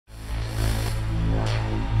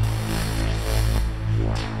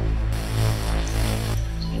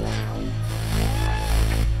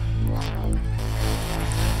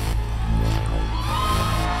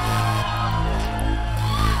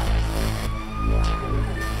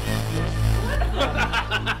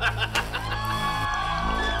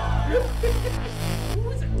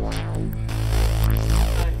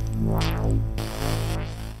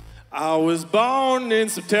I was born in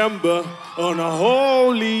September on a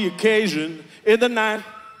holy occasion in the night.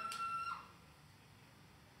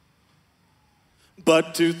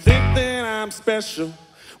 But to think that I'm special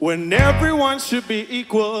when everyone should be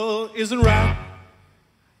equal isn't right.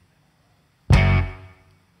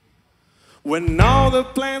 When all the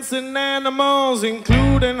plants and animals,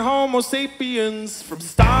 including Homo sapiens, from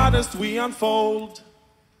stardust we unfold.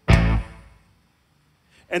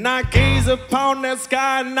 And I gaze upon that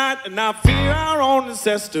sky at night, and I feel our own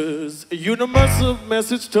ancestors, a universal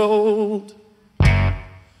message told.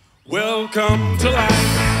 Welcome to life.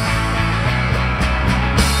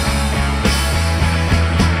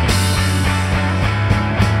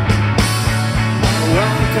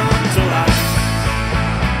 Welcome to life.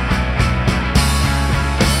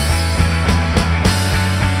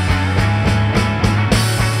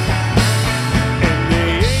 In the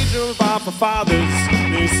age of our forefathers,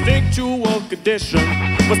 the instinctual condition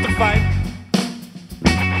was to fight,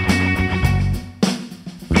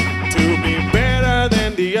 to be better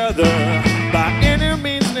than the other by any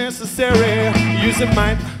means necessary, using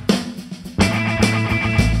might.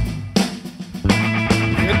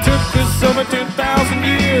 It took us over 10,000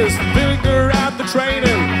 years to figure out the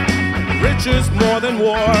training. Riches more than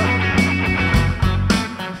war.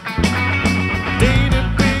 Dated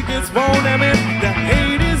bigots won't admit that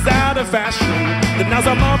hate is out of fashion. That now's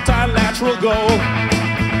a multilateral goal.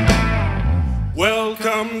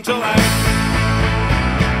 Welcome to life.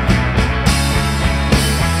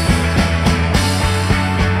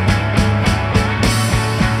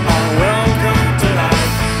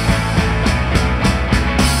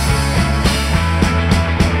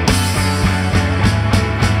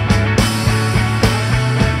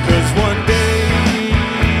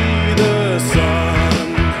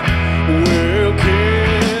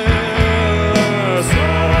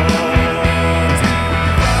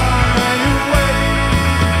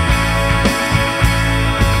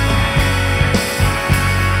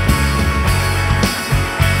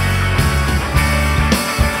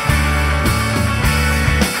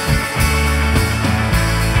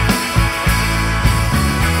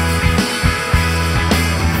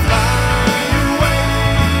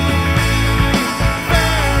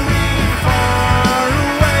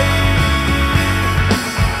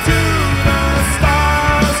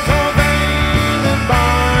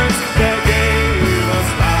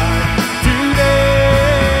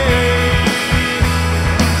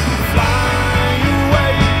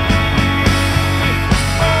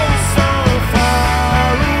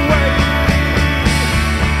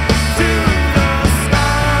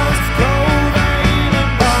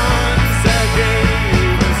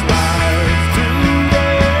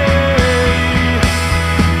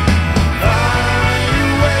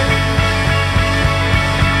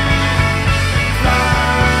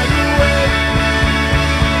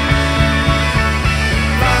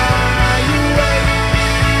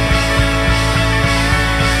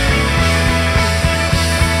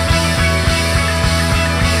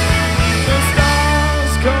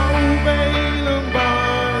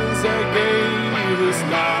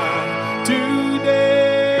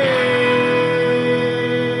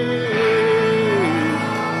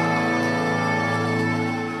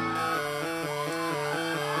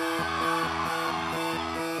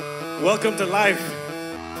 Welcome to life.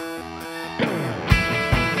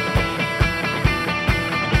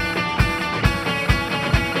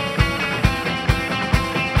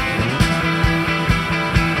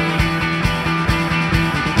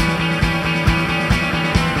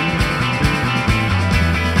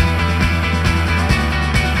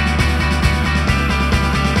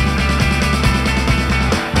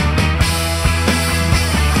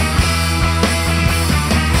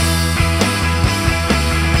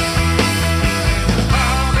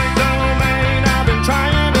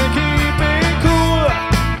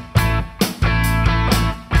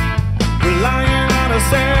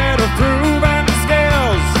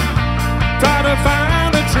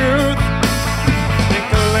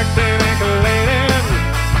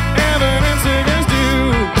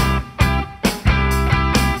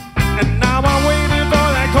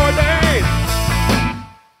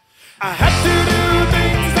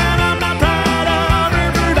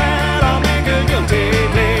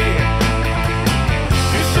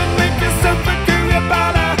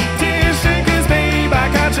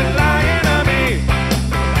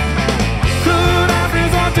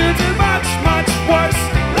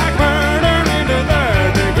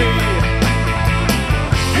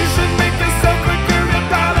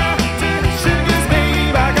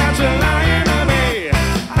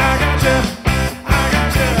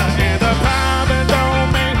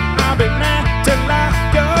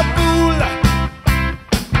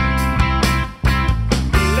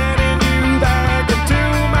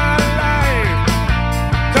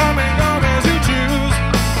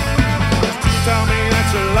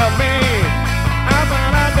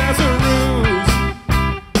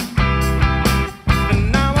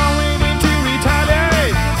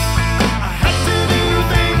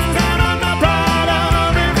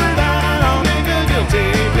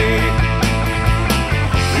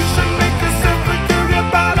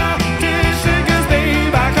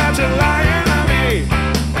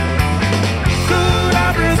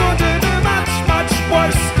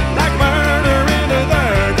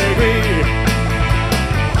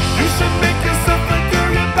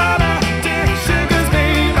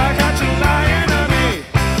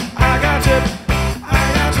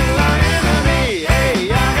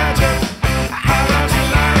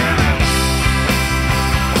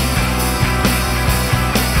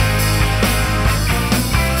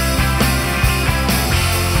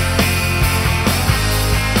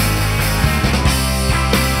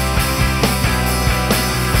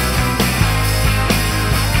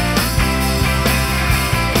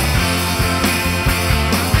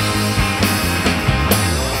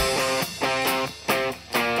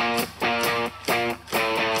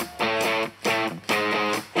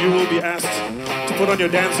 be asked to put on your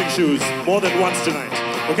dancing shoes more than once tonight,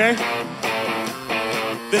 okay?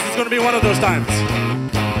 This is gonna be one of those times.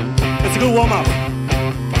 It's a good warm-up.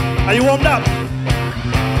 Are you warmed up?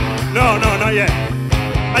 No, not yet.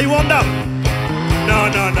 Are you warmed up? No,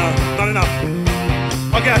 not enough.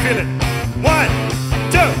 Okay, I feel it. 1,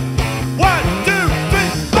 2, 1, 2, 3,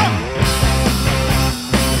 4.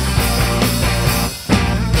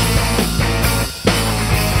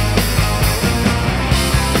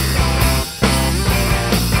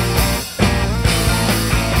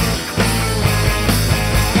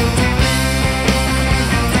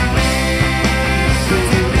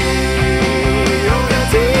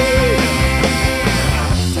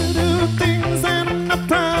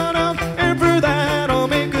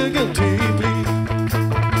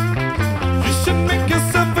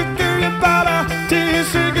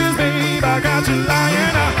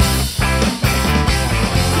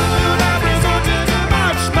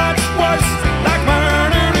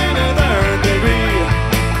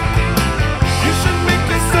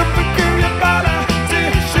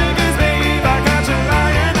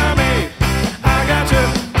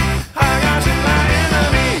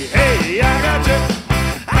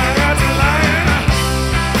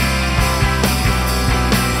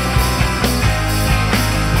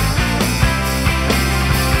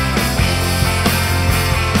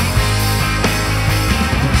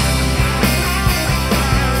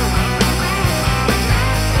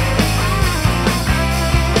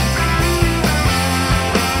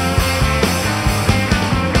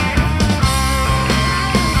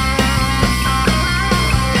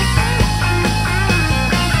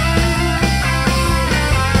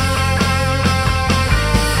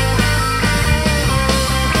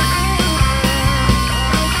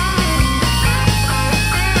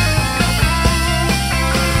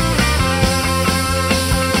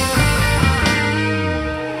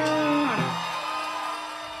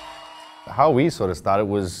 How we sort of started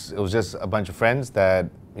was, it was just a bunch of friends that,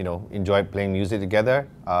 you know, enjoyed playing music together.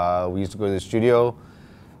 We used to go to the studio,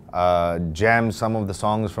 jam some of the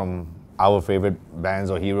songs from our favorite bands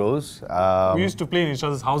or heroes. We used to play in each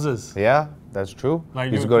other's houses. Yeah, that's true. Like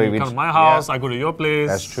we used you to go come to my house, yeah. I go to your place.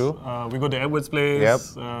 That's true. We go to Edward's place. Yep.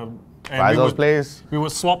 Faisal's place. We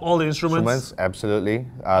would swap all the instruments. Absolutely.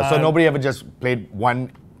 So nobody ever just played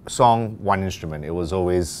one song, one instrument. It was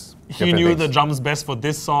always he knew things. the drums best for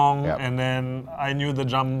this song, Yep. and then I knew the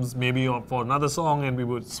drums maybe for another song, and we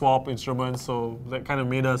would swap instruments. So that kind of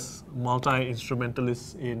made us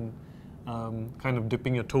multi-instrumentalists in kind of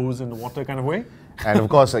dipping your toes in the water kind of way. And of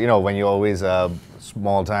course, you know, when you're always a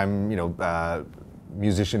small-time, you know,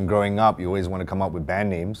 musician growing up, you always want to come up with band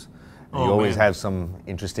names. And you always have some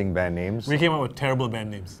interesting band names. We came up with terrible band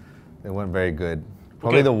names. They weren't very good.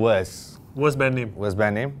 Probably the worst. Worst band name. Worst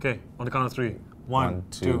band name? Okay, on the count of 3. 1,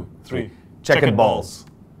 2, 3. Checkered Balls.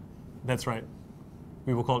 That's right.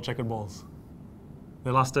 We were called Checkered Balls.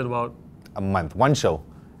 They lasted about a month, one show,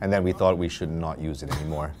 and then we thought we should not use it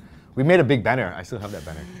anymore. We made a big banner. I still have that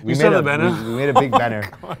banner. We still have the banner? We made a big banner.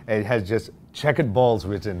 It has just Checkered Balls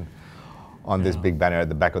written on this big banner at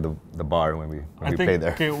the back of the bar when we played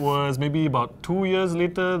there. I think it was maybe about 2 years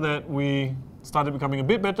later that we started becoming a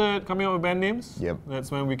bit better at coming up with band names. Yep.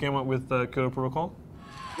 That's when we came up with Kyoto Protocol.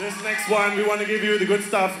 This next one, we want to give you the good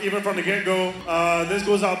stuff even from the get-go. This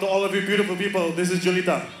goes out to all of you beautiful people. This is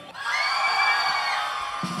Jelita.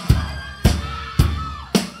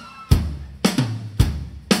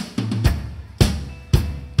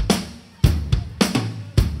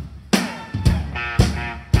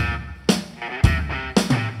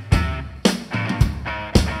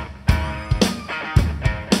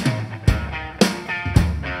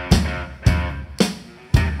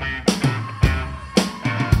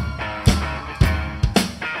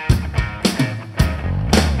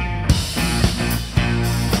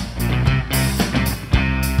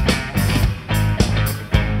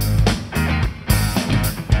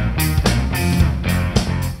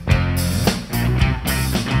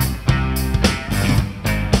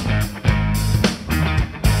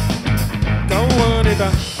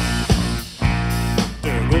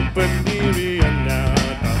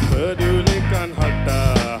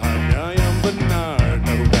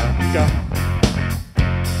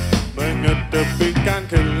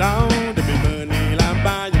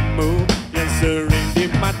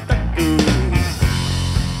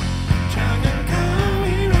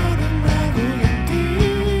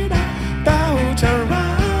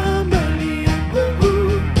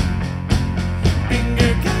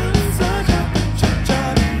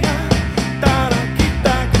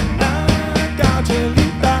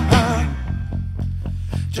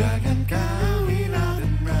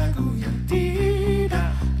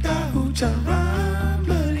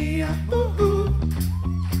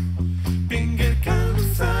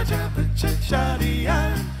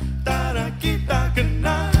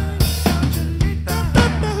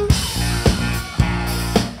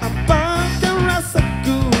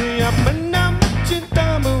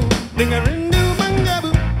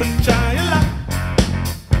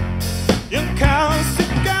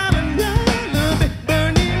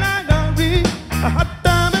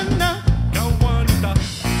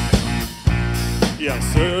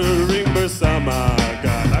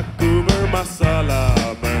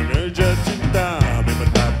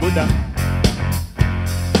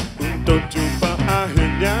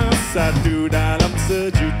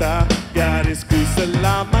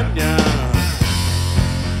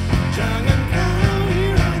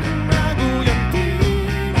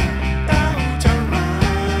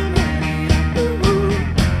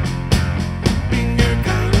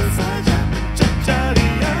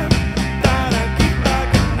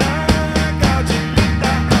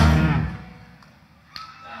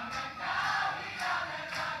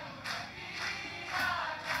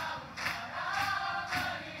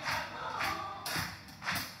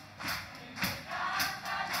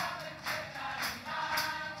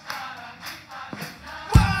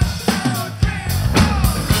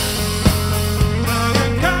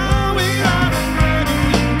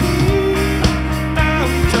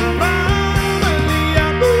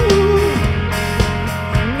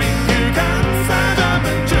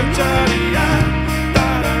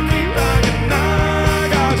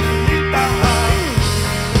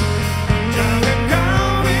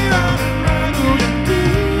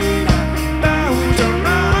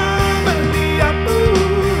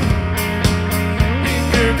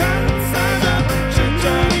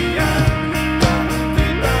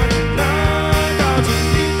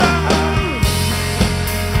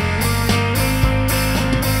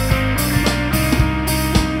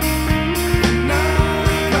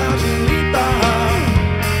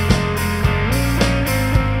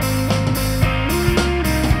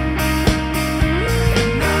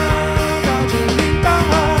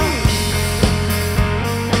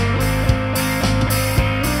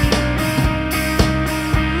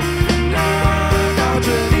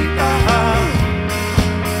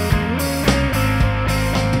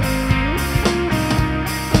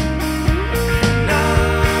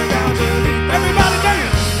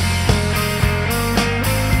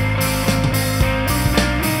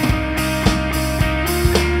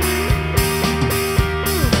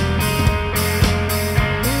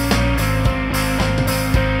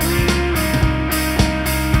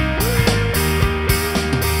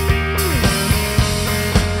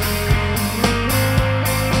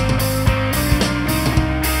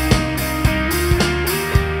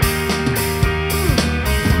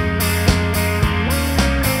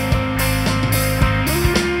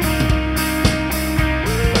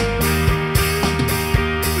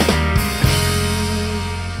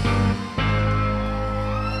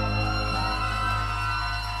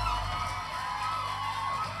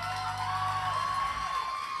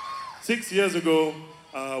 6 years ago,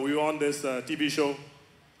 we were on this TV show.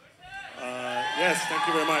 Yes, thank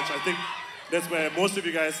you very much. I think that's where most of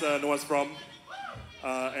you guys know us from.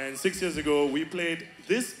 And 6 years ago, we played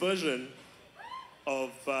this version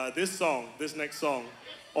of this song, this next song,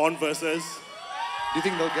 on Versus. Do you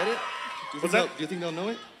think they'll get it? Do you think they'll know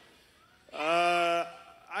it? I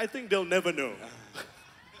think they'll never know.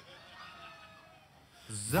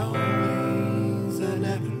 Always I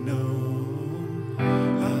never know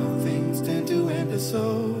how things tend to end us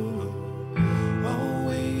so.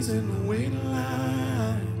 Always in the waiting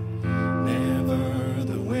line, never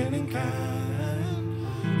the winning kind.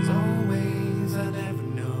 As always I never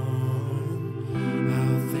know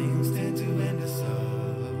how things tend to end us so.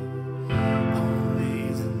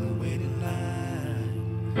 Always in the waiting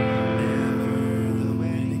line, never the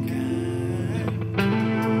winning kind.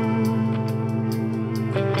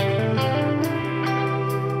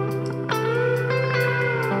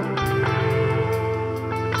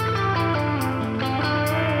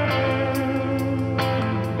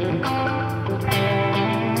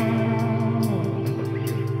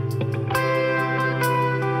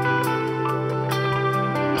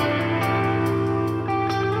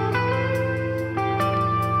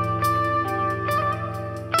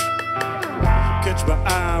 Catch my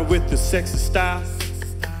eye with the sexy style.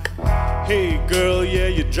 Hey girl, yeah,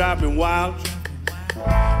 you're driving wild.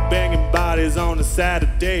 Banging bodies on a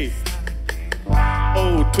Saturday.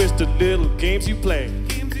 Oh, twisted little games you play.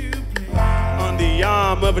 On the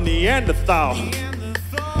arm of a Neanderthal.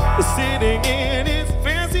 Sitting in his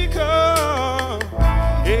fancy car.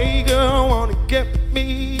 Hey girl, wanna get with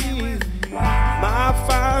me? My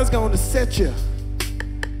fire's gonna set you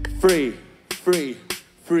free, free,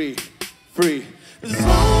 free, free. As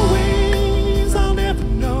always, I'll never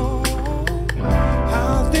know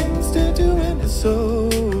how things tend to end us so.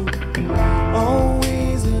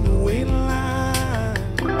 Always in the waiting line,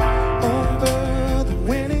 over the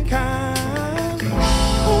winning kind.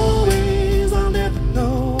 Always, I'll never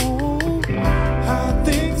know how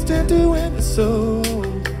things tend to end us so.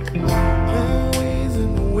 Always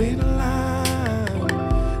in the waiting line,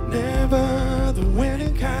 never the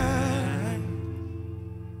winning kind.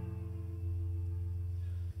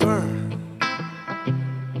 Burn.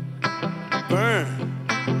 Burn.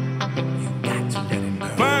 You got to let it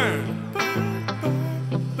burn. Burn.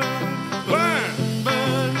 Burn.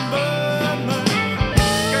 Burn. Burn. Burn.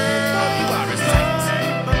 Girl, you are a sight.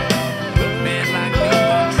 Man like me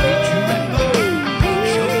won't treat you right.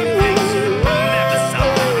 Show you things you never saw.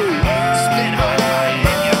 Spit hot fire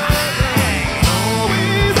in your eyes.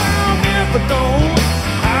 Always I'll never know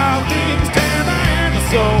how things turn out and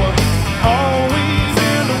so. Always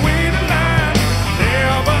in the winning line,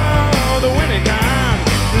 never the winning kind.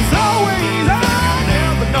 There's always I'll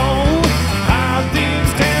never know how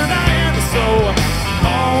things turn out and so.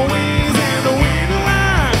 Always in the winning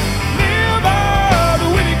line, never the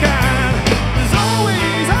winning kind. There's always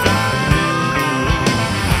I'll never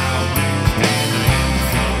know how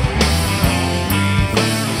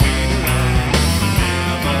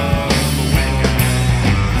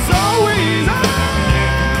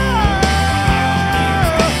things turn out and so.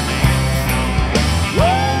 Always in the winning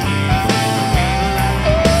line, never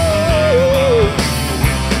the winning kind. There's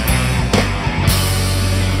always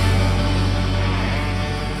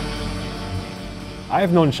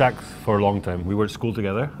I've known Shaq for a long time. We were at school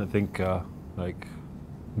together, I think, like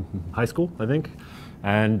high school, I think.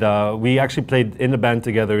 And we actually played in a band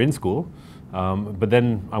together in school. But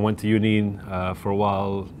then I went to uni for a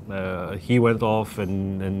while. He went off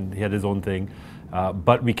and he had his own thing.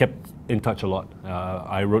 But we kept in touch a lot.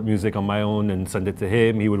 I wrote music on my own and sent it to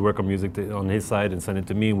him. He would work on music on his side and send it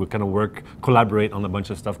to me. And we'd kind of collaborate on a bunch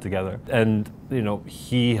of stuff together. And, you know,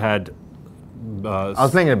 he had... I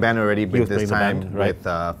was playing in a band already, but was this playing in a time band, right? with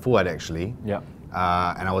Fuad actually. Yeah.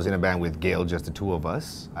 And I was in a band with Gael, just the two of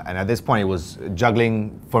us. And at this point, it was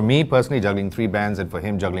juggling, for me personally, juggling 3 bands, and for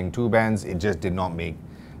him, juggling 2 bands. It just did not make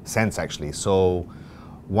sense, actually. So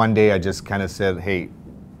one day, I just kind of said, hey,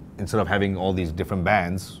 instead of having all these different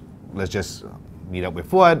bands, let's just meet up with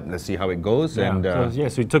Fuad, let's see how it goes. Yeah. And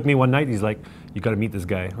So he took me one night. He's like, you got to meet this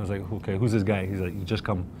guy. I was like, okay, who's this guy? He's like, you just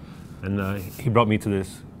come. And he brought me to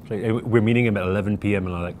this. Like, we're meeting him at 11 p.m.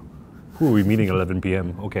 And I'm like, who are we meeting at 11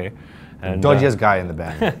 p.m.? Okay. And, dodgiest guy in the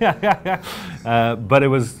band. But it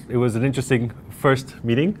was an interesting first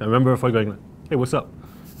meeting. I remember Fuad going, hey, what's up?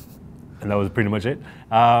 And that was pretty much it.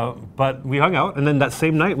 But we hung out, and then that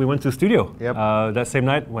same night we went to the studio. Yep. That same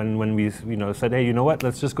night when we said, hey, you know what?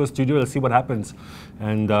 Let's just go studio. Let's see what happens.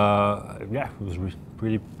 And yeah, it was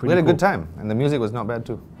pretty. We had a cool. good time, and the music was not bad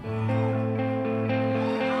too.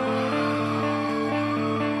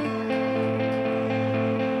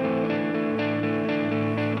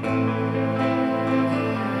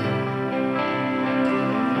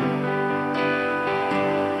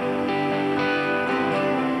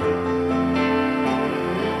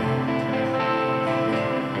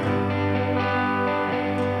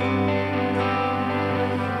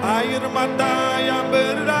 mata yang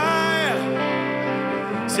berai,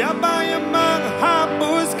 siapa yang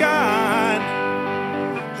menghapuskan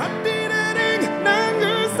hati dering nan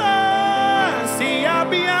gersang?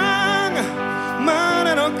 Siapa yang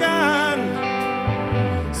menentukan?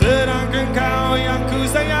 Sedangkan kau yang ku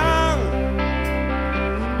sayang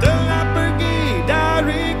telah pergi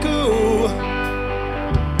dariku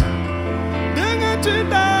dengan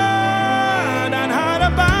cinta dan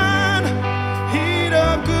harapan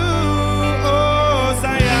hidupku. Oh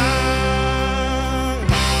sayang,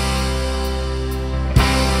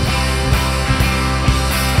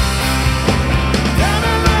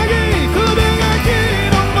 tiada lagi ku dengar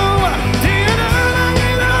Kidungmu, tiada lagi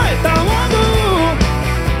derai tawamu,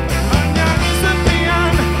 hanya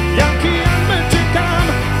kesepian yang kian mencekam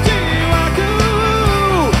jiwaku.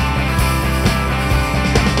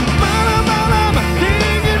 Malam-malam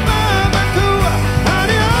dingin membeku,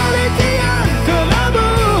 hari-hari kian kelabu.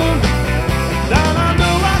 Dalam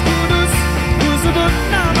doa kudus ku sebut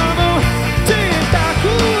namamu,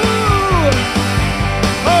 cintaku.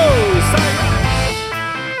 Oh sayang,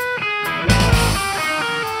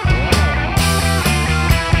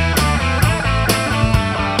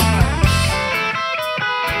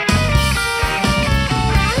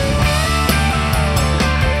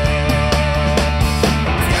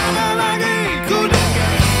 tiada lagi ku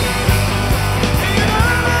dengar,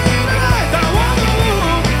 tiada lagi derai tawamu,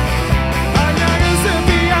 hanya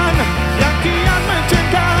kesepian yang kian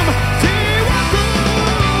mencekam jiwaku.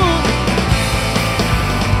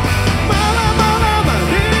 Malam-malam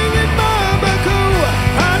dingin membeku,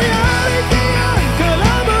 hari-hari kian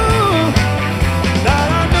kelabu.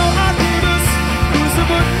 Dalam doa kudus ku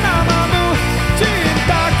sebut namamu,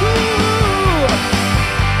 cintaku.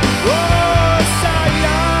 Oh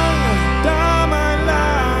sayang,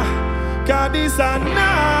 damailah kau di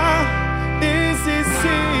sana di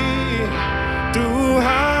sisi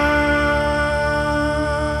Tuhan.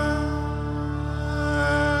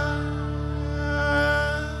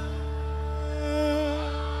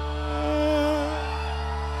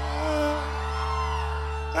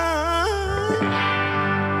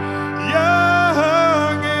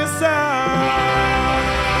 Yang Esa.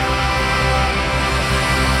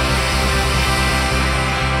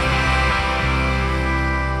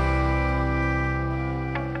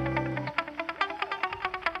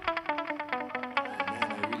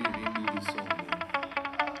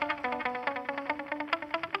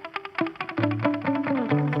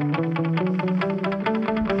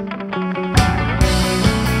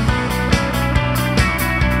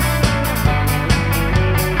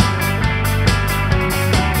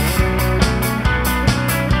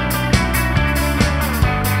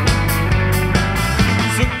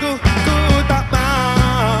 Sungguh ku tak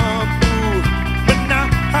mampu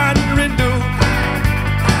menahan rindu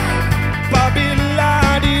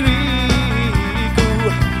apabila diriku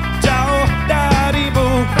jauh darimu,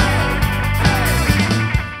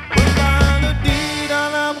 berbalut di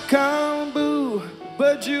dalam kalbu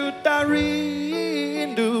berjuta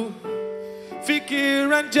rindu.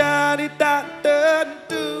 Fikiran jadi tak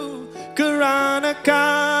tentu kerana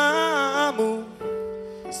kamu.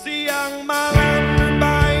 Siang malam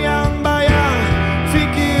berbayang-bayang,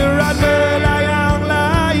 fikiran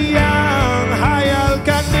melayang-layang,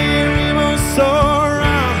 hayalkan dirimu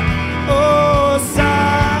seorang. Oh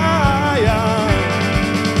sayang,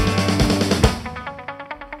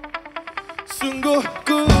 sungguh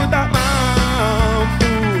ku tak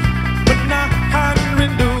mampu menahan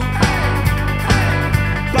rindu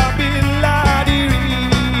apabila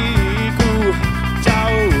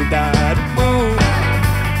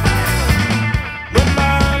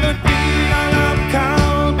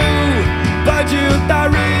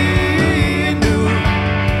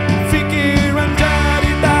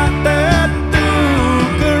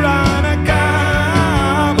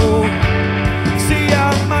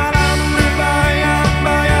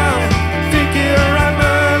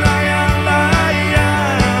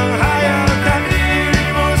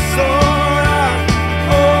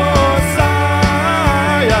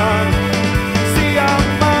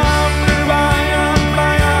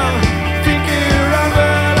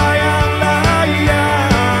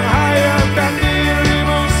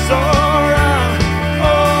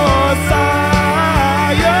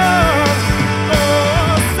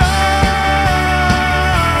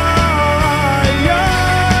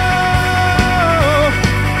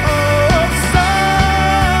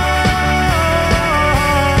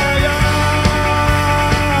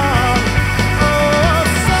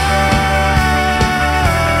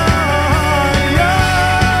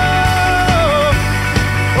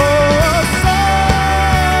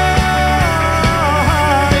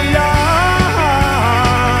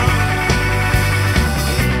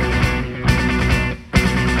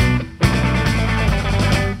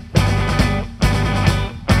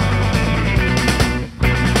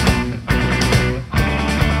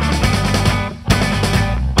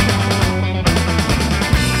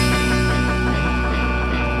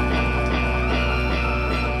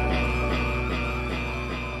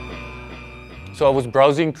So I was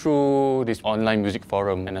browsing through this online music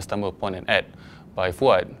forum and I stumbled upon an ad by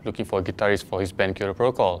Fuad looking for a guitarist for his band Kyoto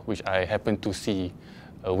Protocol, which I happened to see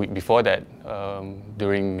a week before that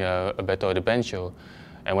during a Battle of the Band show.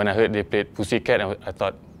 And when I heard they played Pussycat, I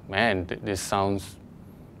thought, man, this sounds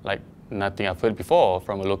like nothing I've heard before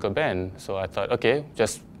from a local band. So I thought, okay,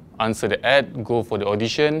 just answer the ad, go for the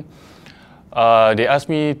audition. They asked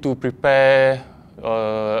me to prepare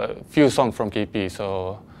a few songs from KP.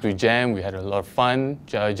 So we jam, we had a lot of fun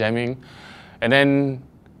jamming. And then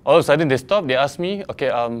all of a sudden they stopped, they asked me, okay,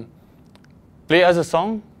 play us a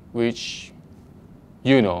song which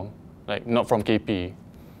you know, like not from KP.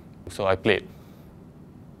 So I played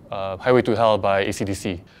Highway to Hell by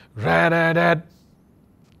AC/DC. Ra-da-da,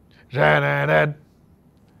 ra-da-da,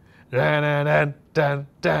 ra-da-da, dun,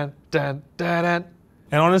 dun, dun, dun, dun.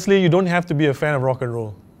 And honestly, you don't have to be a fan of rock and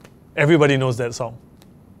roll. Everybody knows that song.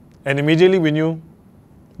 And immediately we knew,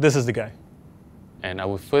 this is the guy. And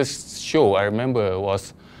our first show, I remember,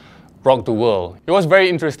 was Rock the World. It was a very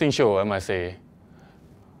interesting show, I must say.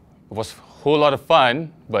 It was a whole lot of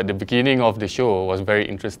fun, but the beginning of the show was very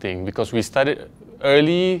interesting because we started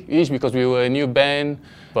early-ish because we were a new band,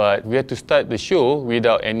 but we had to start the show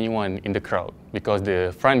without anyone in the crowd because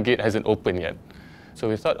the front gate hasn't opened yet. So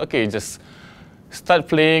we thought, okay, just start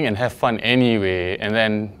playing and have fun anyway. And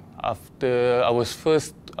then after our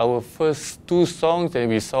first two songs, then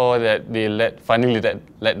we saw that they finally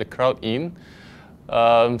let the crowd in.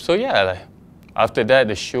 So yeah, after that,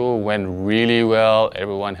 the show went really well.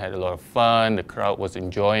 Everyone had a lot of fun. The crowd was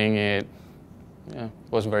enjoying it. Yeah,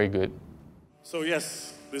 it was very good. So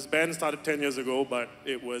yes, this band started 10 years ago, but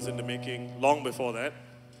it was in the making long before that.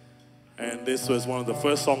 And this was one of the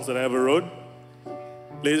first songs that I ever wrote.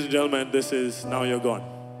 Ladies and gentlemen, this is Now You're Gone.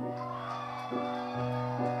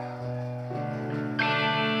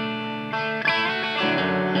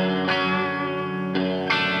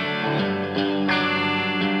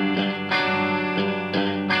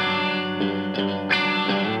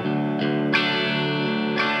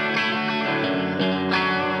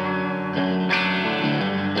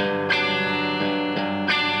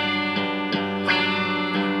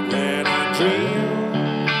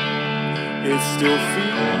 It still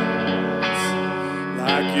feels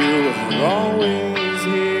like you are always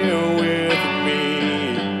here with me,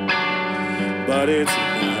 but it's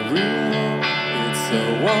not real, it's so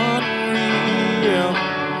unreal.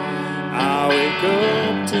 I wake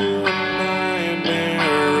up to a nightmare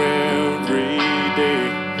every day,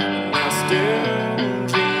 and I still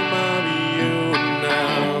dream of you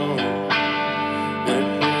now when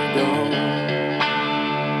you're gone.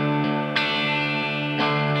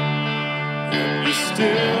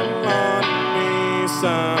 Still on me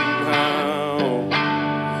somehow.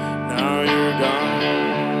 Now you're gone.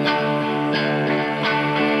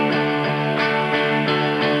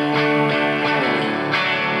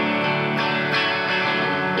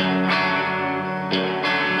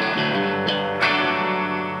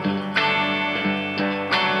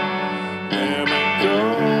 Let me go,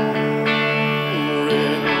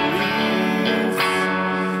 relief,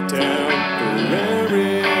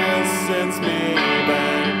 temporary sends me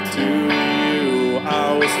back to you. I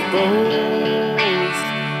was supposed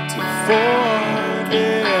to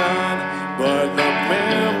forget, but the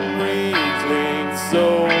memory clings so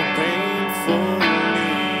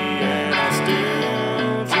painfully, and I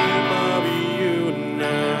still dream of you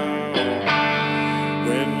now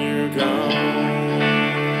when you're gone.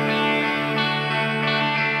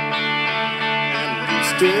 And you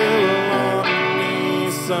still love me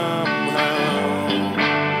somehow.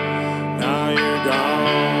 Now you're gone.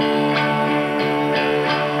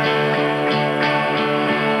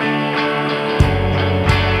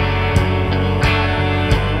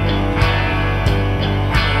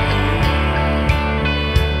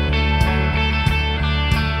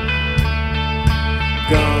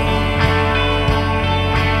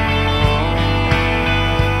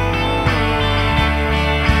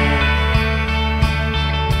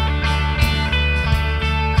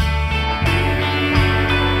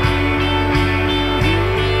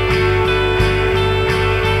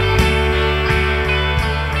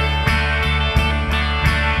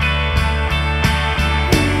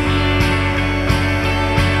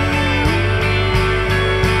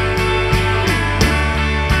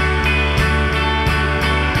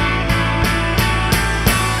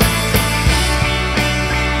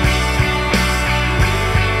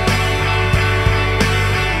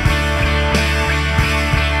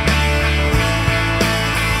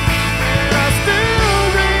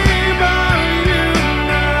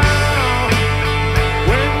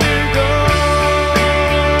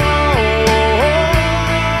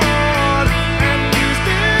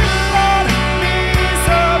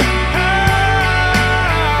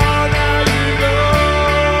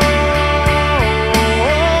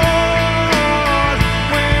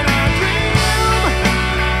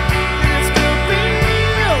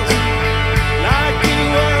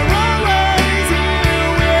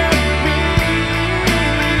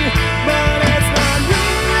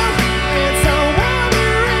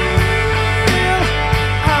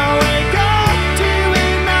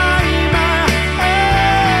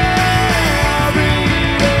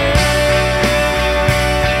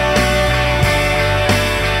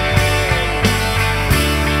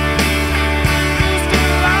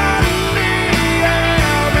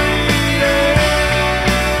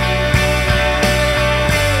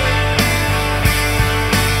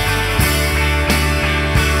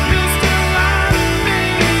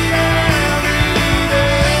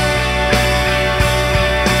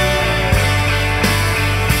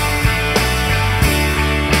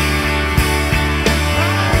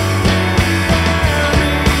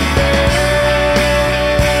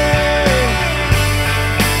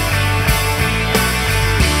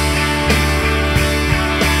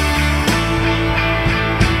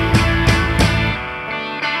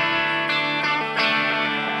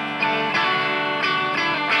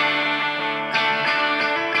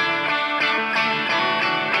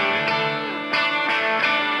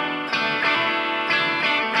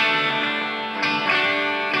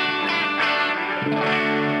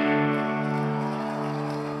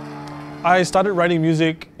 I started writing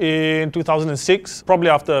music in 2006, probably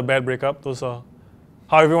after a bad breakup. Those are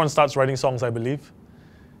how everyone starts writing songs, I believe.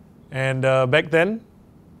 And back then,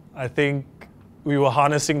 I think we were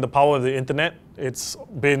harnessing the power of the internet. It's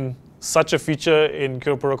been such a feature in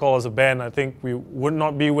Kyoto Protocol as a band. I think we would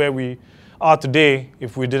not be where we are today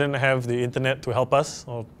if we didn't have the internet to help us,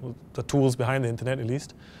 or the tools behind the internet at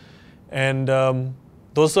least. And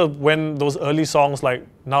those are when those early songs like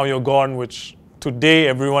Now You're Gone, which today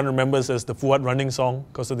everyone remembers as the Fuad running song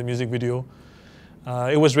because of the music video.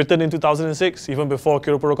 It was written in 2006, even before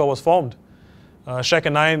Kyoto Protocol was formed. Shaq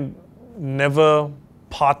and I never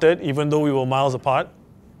parted, even though we were miles apart.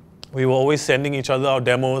 We were always sending each other our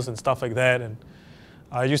demos and stuff like that. And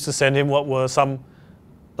I used to send him what were some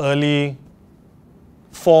early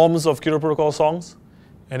forms of Kyoto Protocol songs.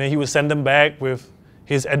 And then he would send them back with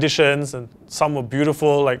his additions, and some were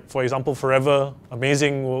beautiful, like for example, Forever.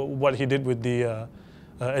 Amazing what he did with the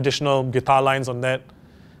additional guitar lines on that.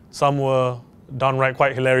 Some were downright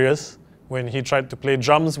quite hilarious when he tried to play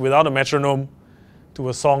drums without a metronome to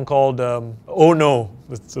a song called Oh No.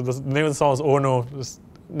 So the name of the song is Oh No. Just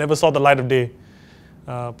never saw the light of day.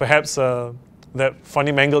 Perhaps that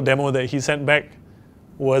funny mangled demo that he sent back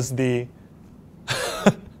was the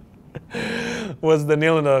was the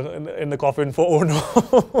nail in the coffin for Oh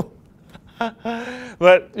No.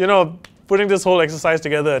 But you know, putting this whole exercise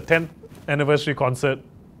together, a 10th anniversary concert,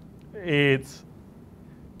 to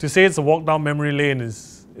say it's a walk down memory lane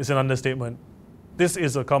is an understatement. This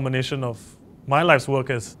is a culmination of my life's work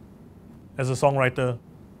as a songwriter,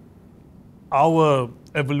 our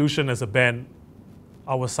evolution as a band,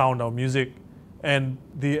 our sound, our music, and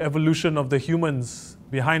the evolution of the humans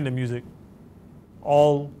behind the music,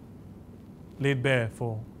 all laid bare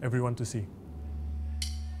for everyone to see.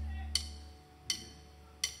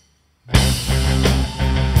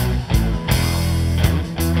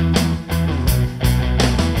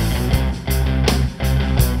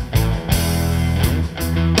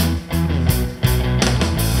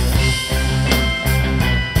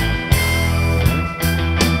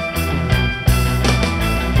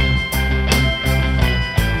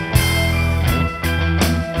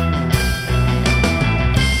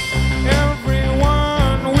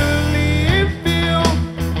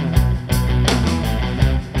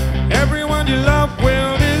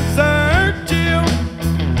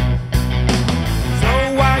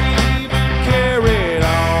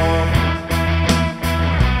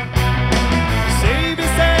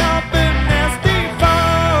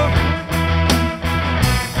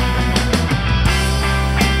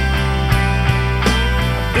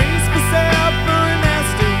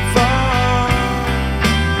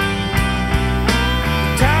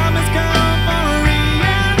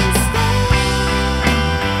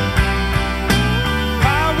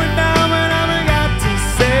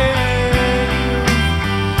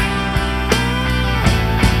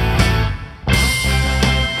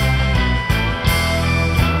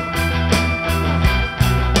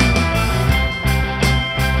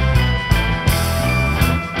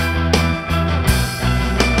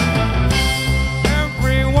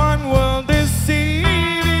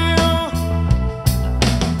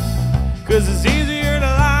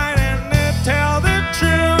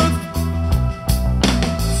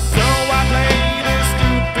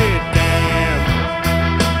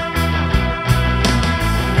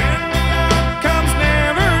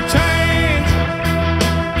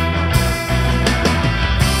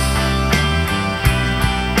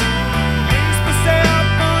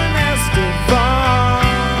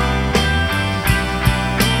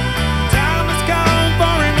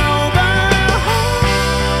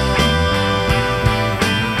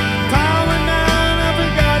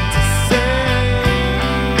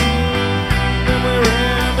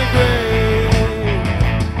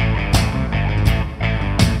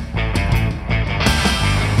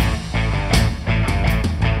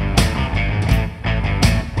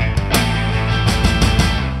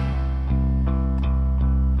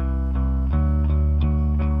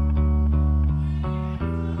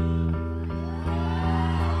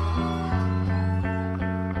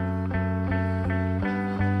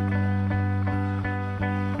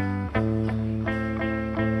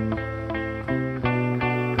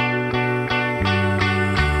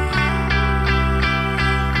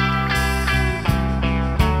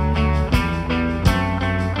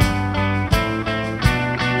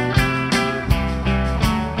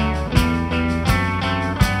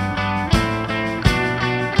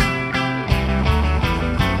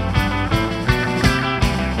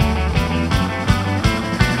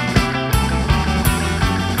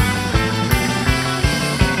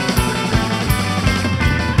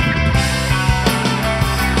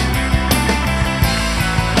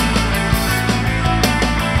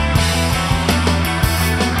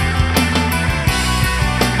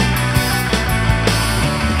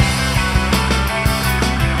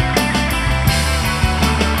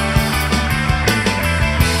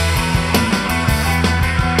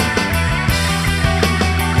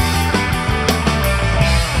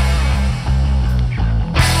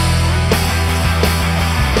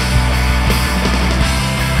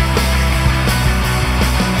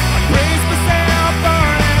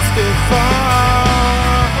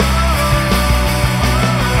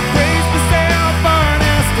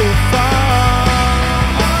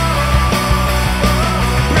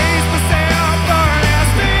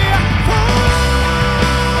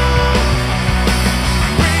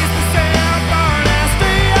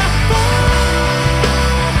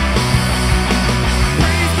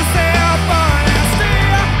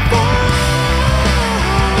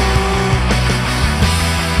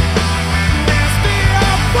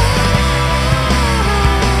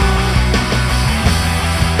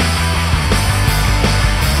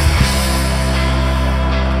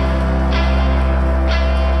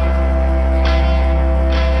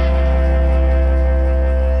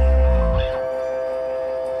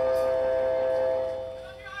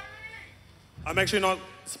 I'm actually not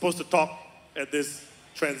supposed to talk at this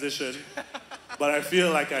transition, but I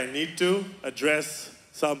feel like I need to address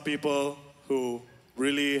some people who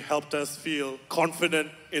really helped us feel confident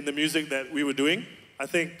in the music that we were doing. I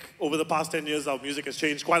think over the past 10 years, our music has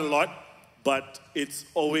changed quite a lot, but it's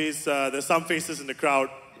always, there's some faces in the crowd,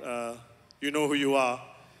 you know who you are.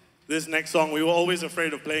 This next song, we were always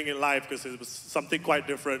afraid of playing it live because it was something quite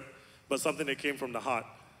different, but something that came from the heart.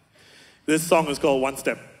 This song is called One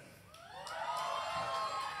Step.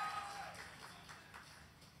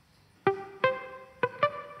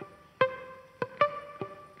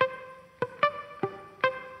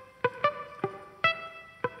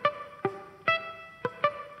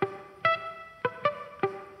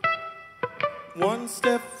 One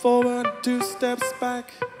step forward, 2 steps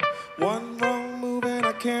back. One wrong move and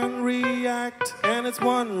I can't react. And it's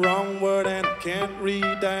one wrong word and I can't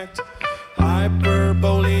redact.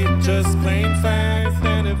 Hyperbole, just plain fact.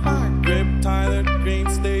 And if I grip tight, the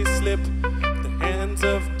greens they slip. The hands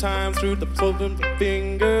of time through the open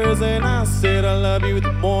fingers. And I said I love you,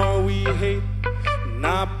 the more we hate. And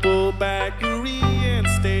I pull back, you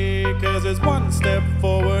reinstate. Cause it's one step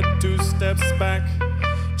forward, 2 steps back.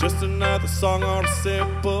 Just another song or a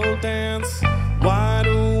simple dance. Wide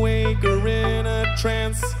awake or in a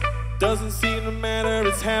trance. Doesn't seem to matter,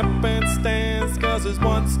 it's happenstance. Cause it's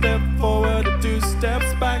one step forward and 2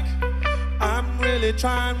 steps back. I'm really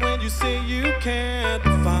trying when you say you can't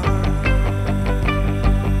find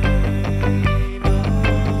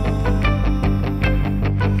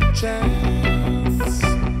a chance.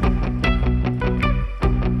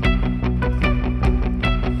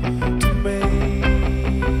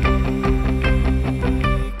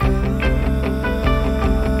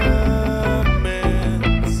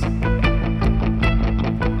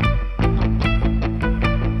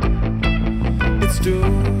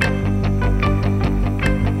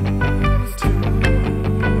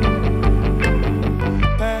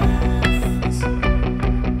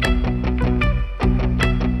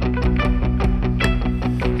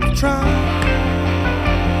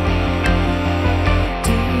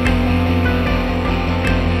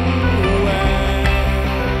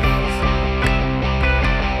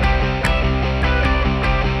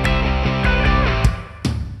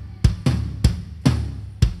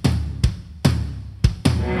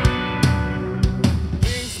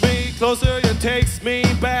 Closer, it takes me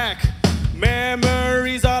back.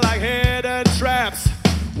 Memories are like hidden traps.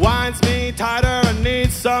 Winds me tighter, I need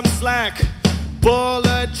some slack.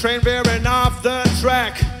 Bullet train veering off the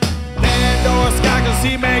track. Land or sky, cause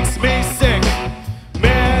he makes me sick.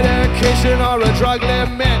 Medication or a drug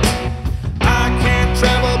limit. I can't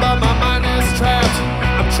travel, but my mind is trapped.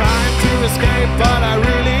 I'm trying to escape, but I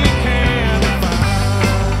really can't.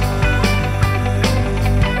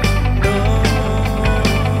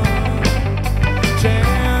 To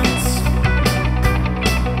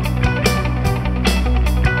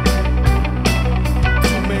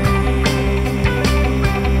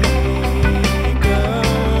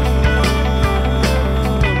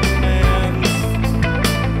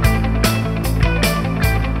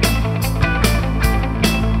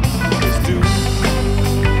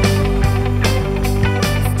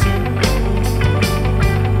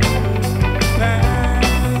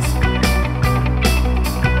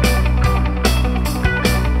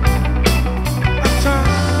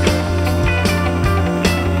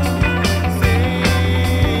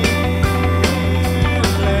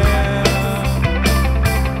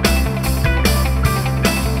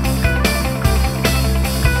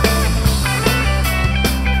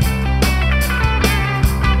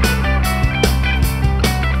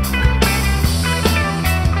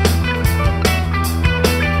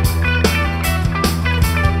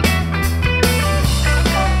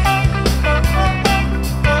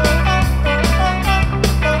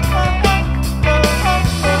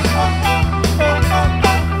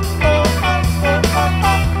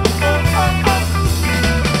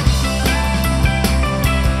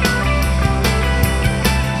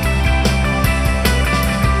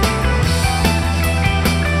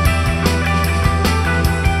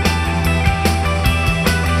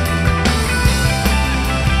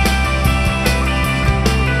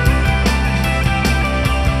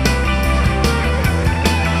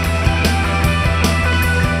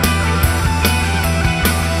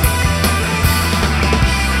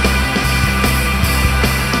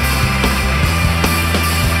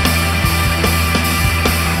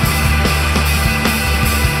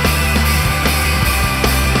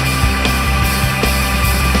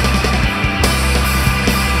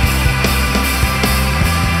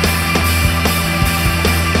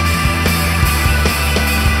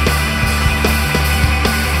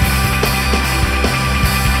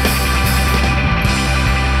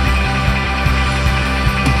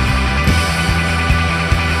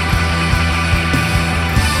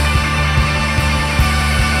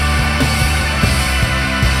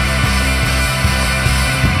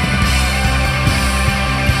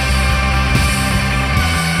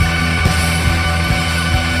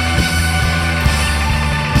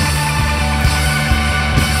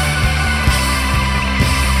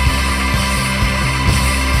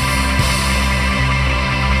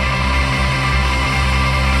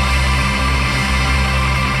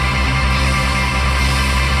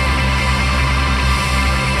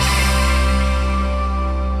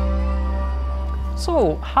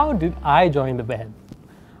how did I join the band?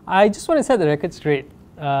 I just want to set the record straight.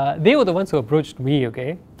 They were the ones who approached me,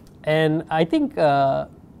 okay? And I think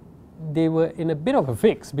they were in a bit of a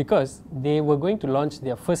fix because they were going to launch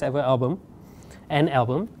their first ever album, and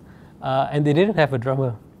they didn't have a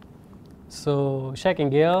drummer. So Shaq and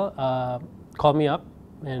Gael called me up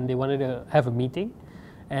and they wanted to have a meeting.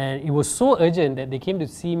 And it was so urgent that they came to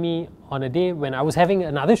see me on a day when I was having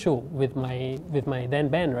another show with my then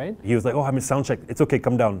band, right? He was like, oh, I'm a sound check. It's okay,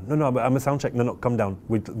 come down. No, I'm a sound check. No, come down.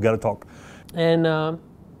 We gotta talk. And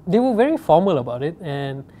they were very formal about it.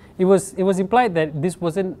 And it was implied that this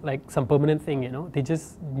wasn't like some permanent thing, you know. They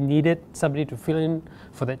just needed somebody to fill in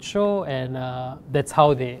for that show, and that's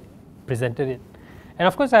how they presented it. And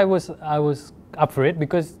of course, I was up for it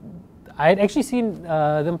because I had actually seen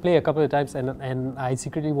them play a couple of times, and I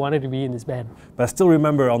secretly wanted to be in this band. But I still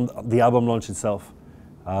remember on the album launch itself,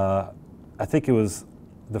 I think it was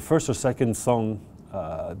the first or second song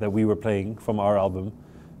that we were playing from our album.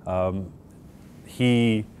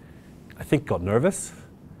 He, I think, got nervous,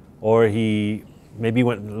 or he maybe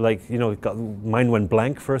went like, you know, mind went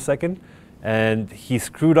blank for a second, and he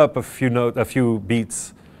screwed up a few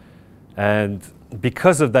beats, and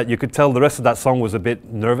because of that, you could tell the rest of that song was a bit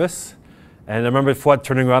nervous. And I remember Fuad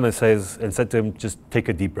turning around and said to him, just take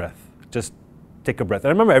a deep breath. Just take a breath. And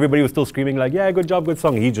I remember everybody was still screaming like, yeah, good job, good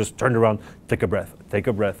song. He just turned around, take a breath, take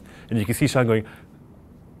a breath. And you can see Shan going,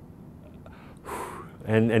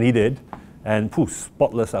 and he did. And poof,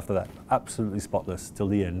 spotless after that. Absolutely spotless till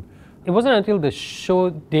the end. It wasn't until the show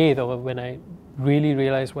day though when I really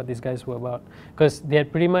realized what these guys were about. Because they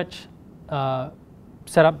had pretty much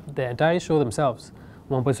set up the entire show themselves.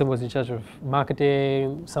 One person was in charge of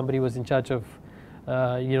marketing, somebody was in charge of,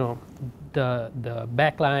 you know, the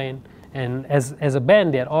backline, and as a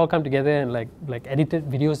band, they had all come together and like edited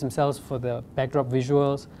videos themselves for the backdrop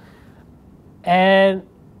visuals, and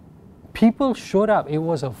people showed up. It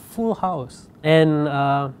was a full house, and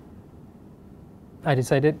I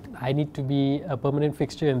decided I need to be a permanent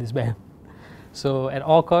fixture in this band. So at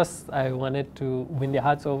all costs, I wanted to win their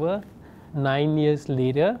hearts over. 9 years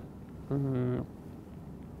later,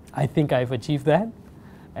 I think I've achieved that,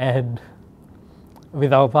 and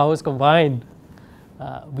with our powers combined,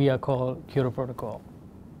 we are called Kyoto Protocol.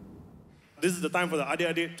 This is the time for the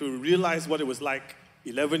adik-adik to realize what it was like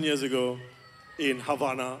 11 years ago in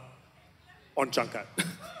Havana on Changkat.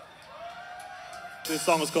 This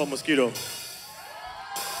song is called Mosquito.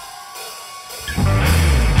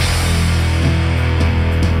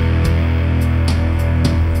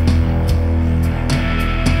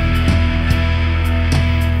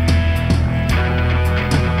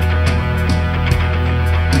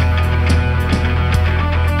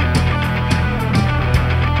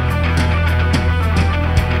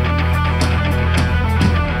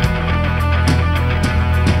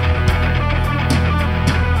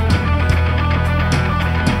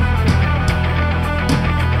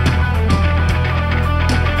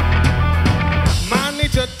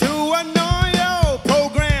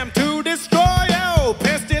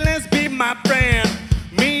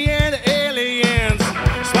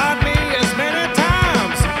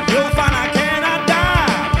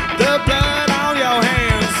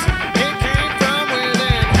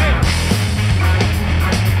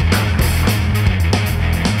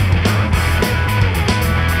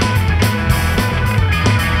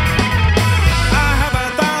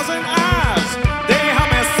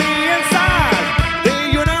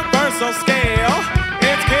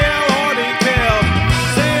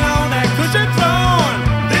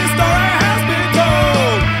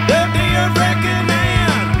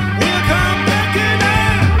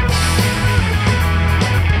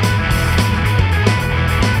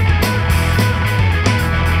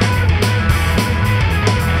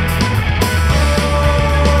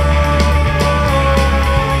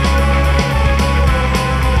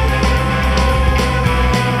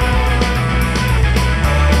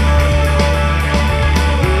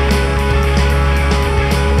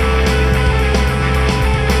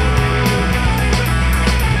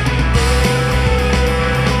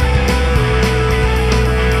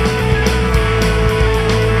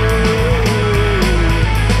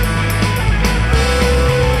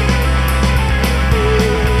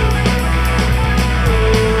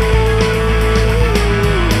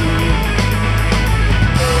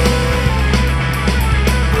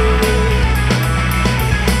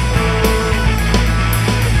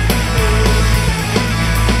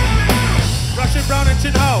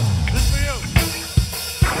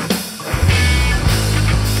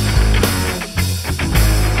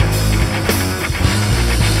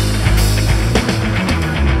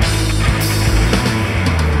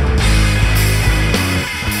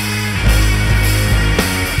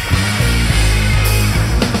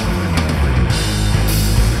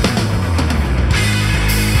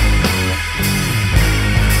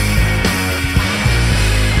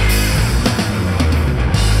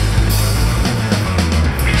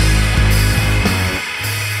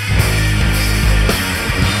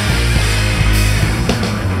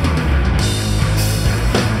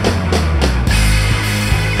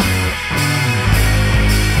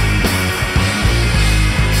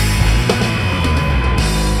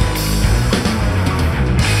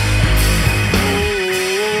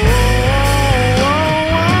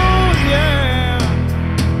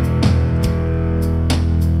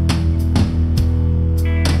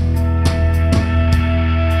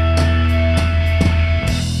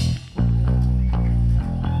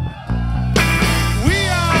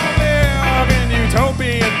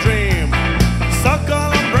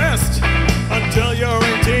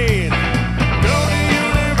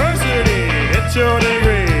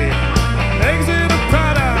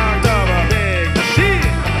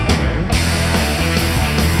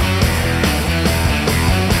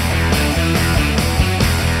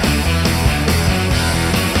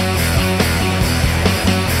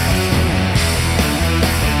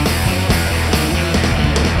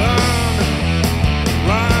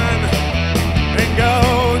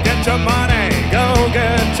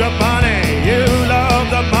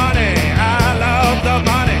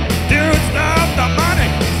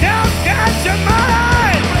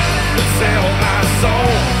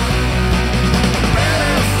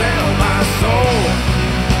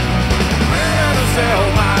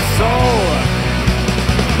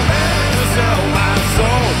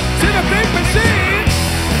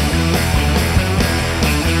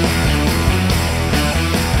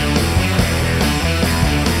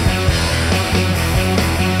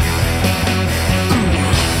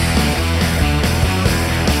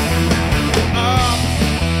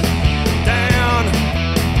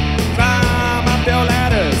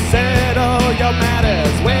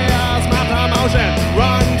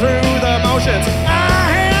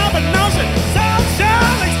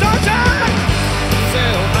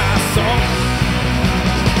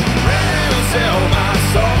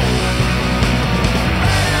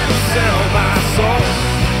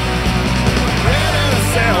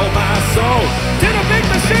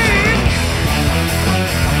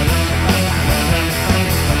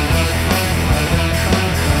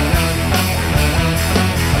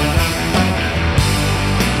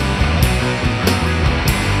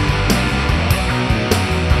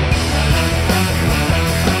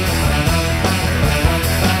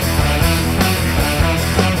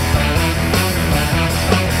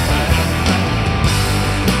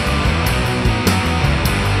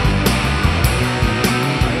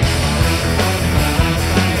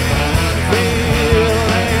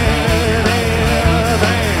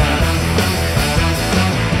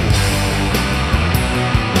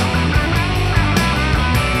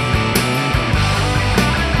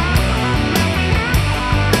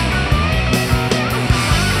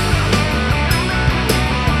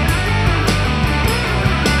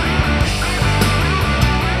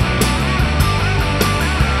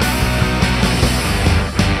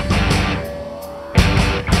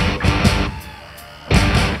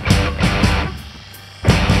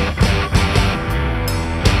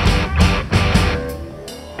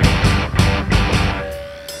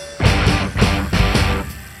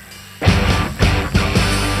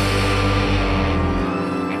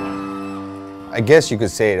 I guess you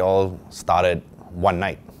could say it all started one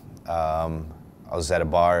night. I was at a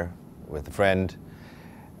bar with a friend,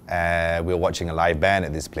 and we were watching a live band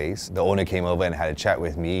at this place. The owner came over and had a chat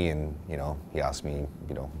with me, and he asked me,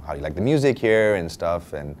 how do you like the music here and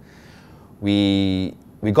stuff, and we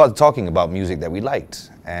got talking about music that we liked,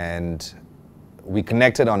 and we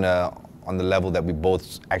connected on the level that we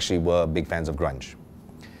both actually were big fans of grunge.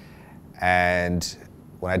 And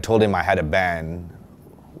when I told him I had a band,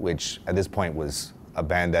 which at this point was a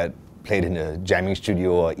band that played in a jamming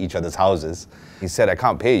studio or each other's houses, he said, I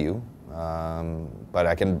can't pay you, but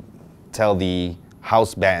I can tell the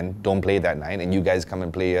house band, don't play that night, and you guys come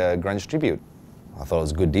and play a grunge tribute. I thought it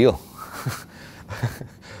was a good deal.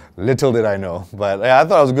 Little did I know, but I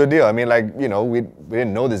thought it was a good deal. I mean, we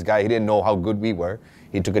didn't know this guy, he didn't know how good we were.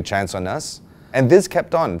 He took a chance on us. And this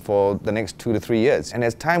kept on for the next 2 to 3 years. And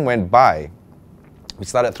as time went by, we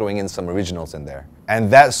started throwing in some originals in there. And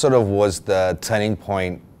that sort of was the turning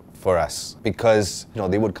point for us, because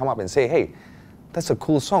they would come up and say, hey, that's a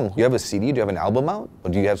cool song. Do you have a CD? Do you have an album out? Or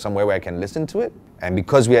do you have somewhere where I can listen to it? And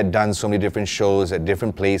because we had done so many different shows at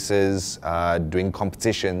different places, doing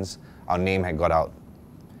competitions, our name had got out.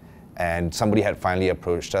 And somebody had finally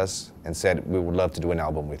approached us and said, we would love to do an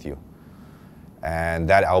album with you. And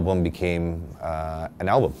that album became an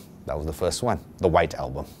album. That was the first one, the White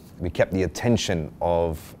Album. We kept the attention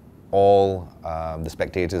of all the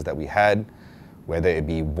spectators that we had, whether it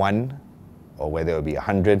be 1 or whether it be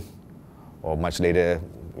 100, or much later,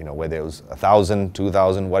 whether it was 1,000,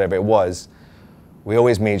 2,000, whatever it was. We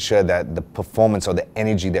always made sure that the performance or the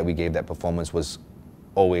energy that we gave that performance was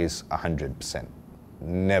always 100%,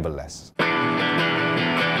 never less. This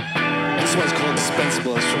one's called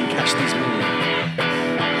Dispensable. It's from Catch These Million.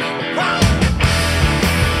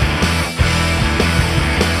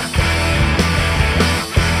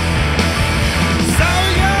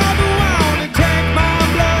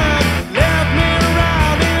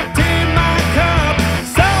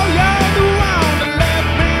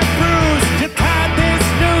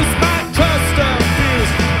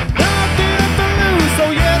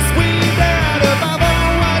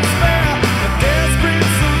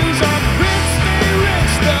 Rich, stay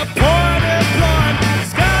rich, the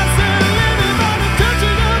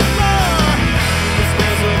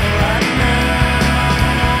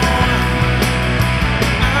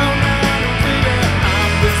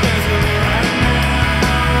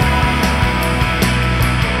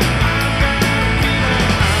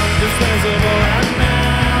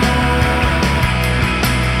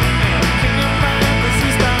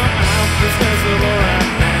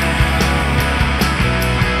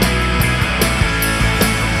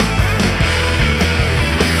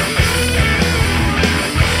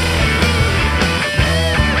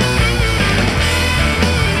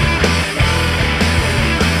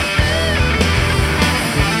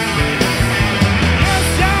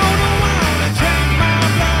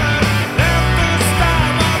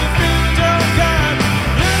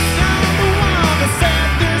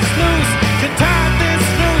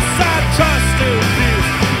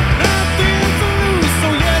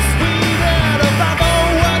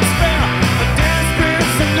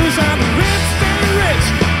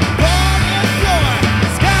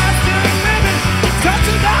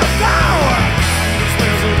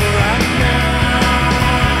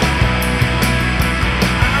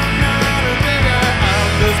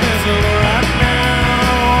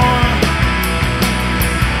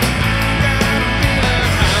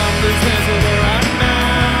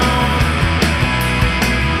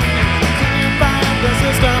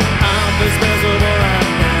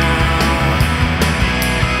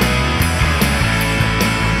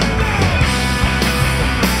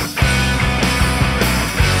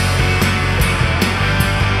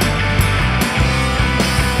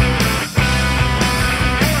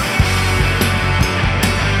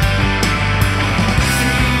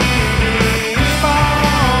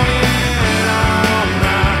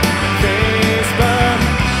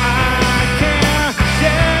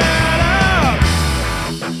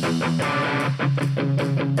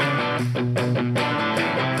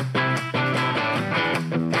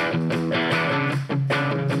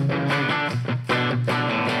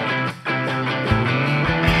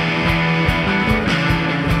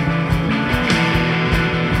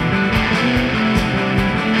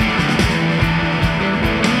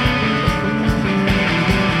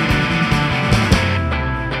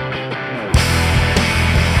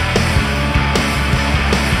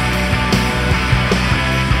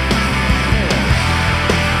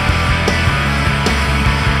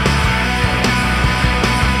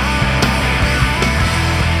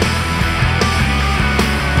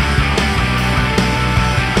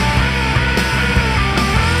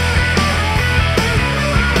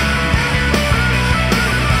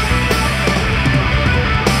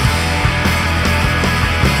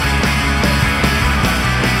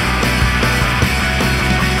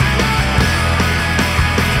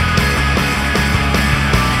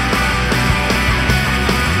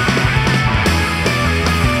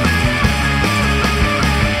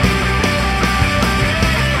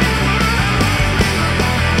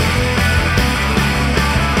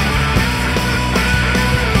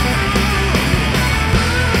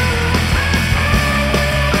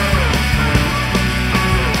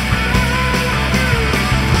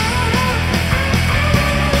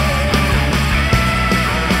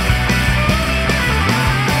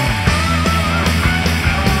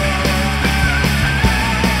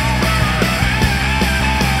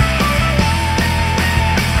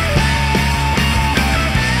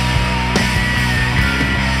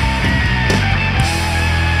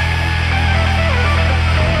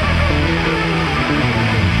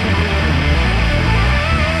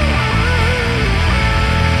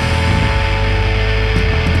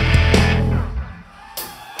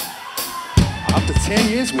 10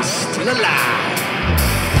 years, we're still alive.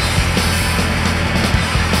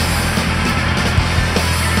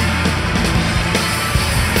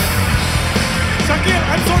 Shakir,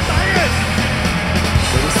 I'm so tired.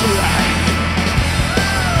 But we're still alive.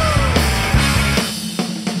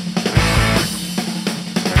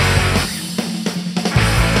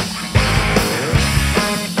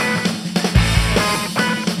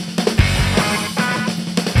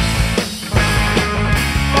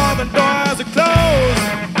 All the doors are closed.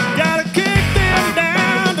 Gotta kick them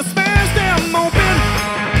down to smash them open.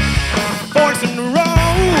 Forks in the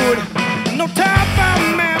road. No time for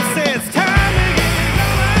map says time to get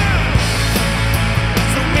going.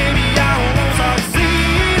 So maybe I won't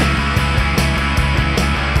succeed.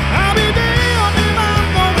 I'll be damned if I'm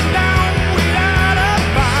going down without a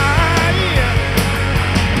fight.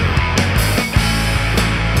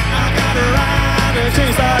 I gotta ride and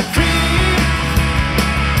chase a dream.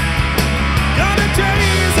 Gonna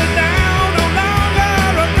chase it down, no longer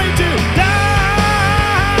afraid to die.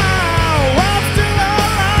 I'm still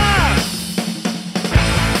alive.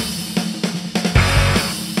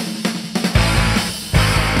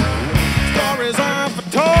 Stories aren't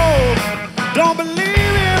foretold. Don't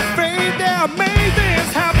believe it, afraid there may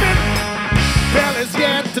things happen. Well, it's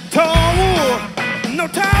yet to toll. No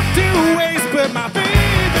time to waste, put my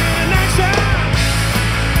faith in action.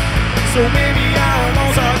 So maybe I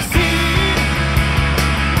won't succeed.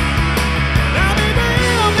 I'll be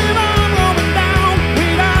damned if I'm going down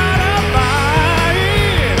without a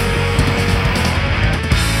fight.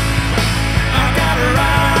 I gotta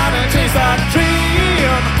ride and chase a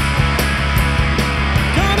dream.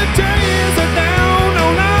 Gonna chase it down, no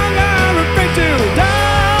longer afraid to die.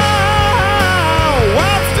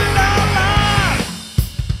 I'm still alive.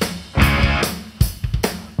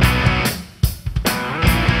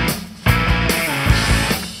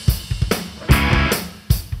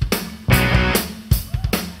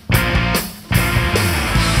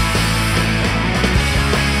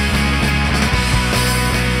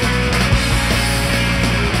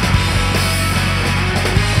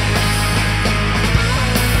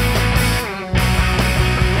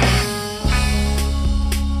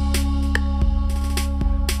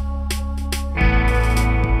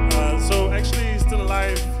 So actually, Still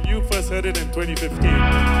Alive, you first heard it in 2015,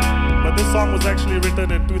 but this song was actually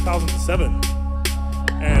written in 2007,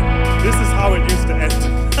 and this is how it used to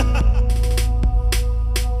end.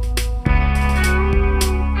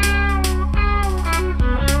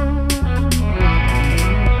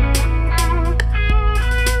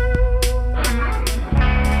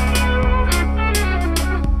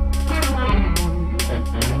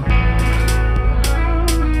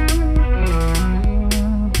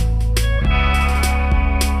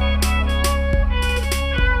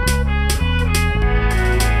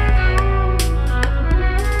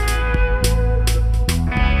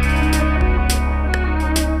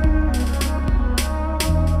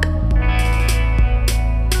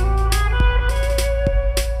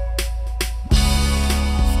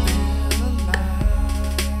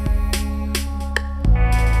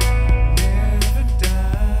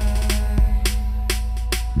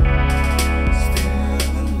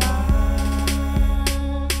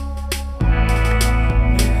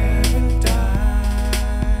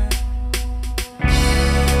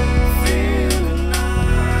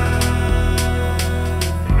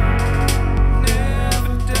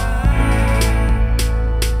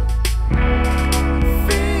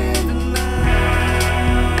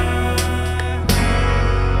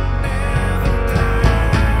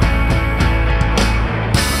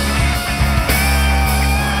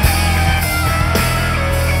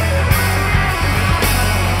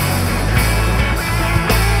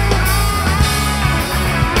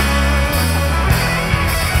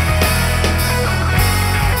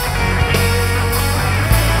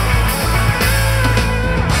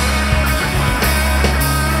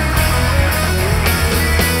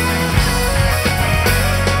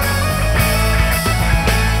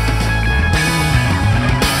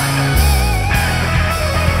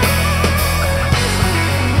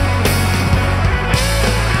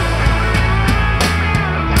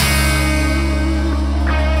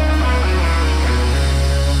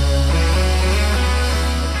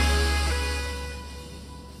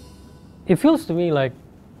 It feels to me like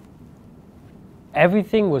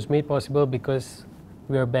everything was made possible because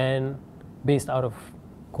we're a band based out of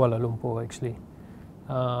Kuala Lumpur, actually.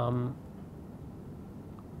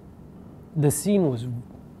 The scene was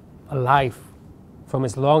alive from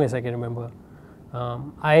as long as I can remember.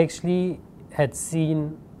 I actually had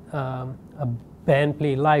seen a band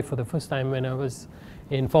play live for the first time when I was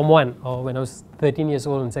in Form 1, or when I was 13 years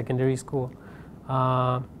old in secondary school.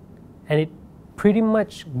 and it pretty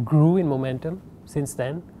much grew in momentum since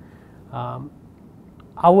then.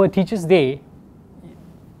 Our Teachers' Day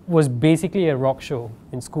was basically a rock show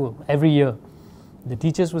in school every year. The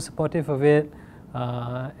teachers were supportive of it.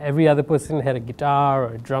 Every other person had a guitar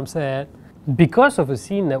or a drum set. Because of a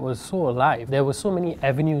scene that was so alive, there were so many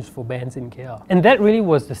avenues for bands in KL. And that really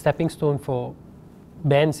was the stepping stone for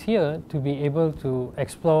bands here to be able to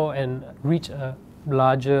explore and reach a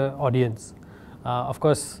larger audience. Of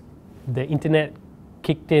course, the internet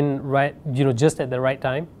kicked in just at the right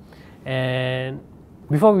time. And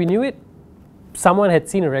before we knew it, someone had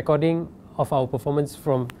seen a recording of our performance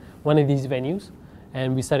from one of these venues,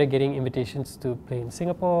 and we started getting invitations to play in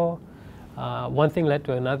Singapore. One thing led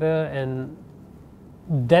to another, and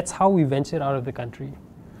that's how we ventured out of the country.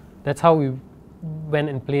 That's how we went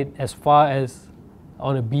and played as far as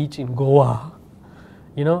on a beach in Goa.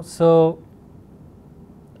 So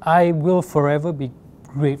I will forever be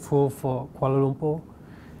grateful for Kuala Lumpur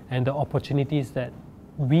and the opportunities that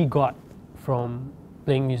we got from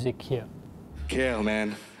playing music here. Gael,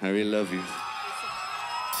 man, I really love you.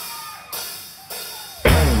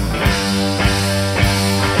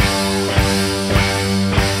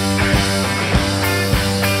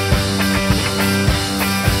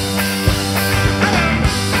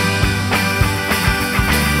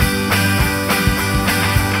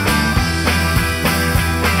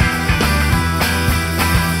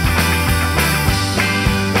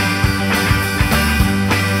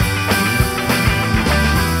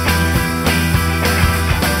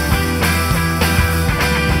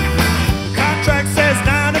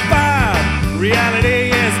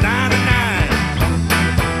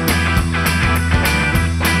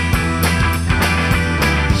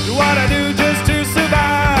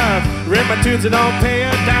 Tunes and don't pay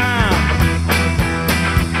a dime.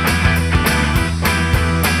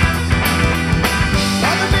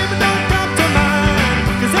 Other people don't come to mind,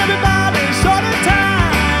 'cause everybody's short of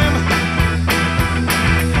time.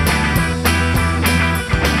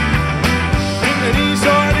 Dignity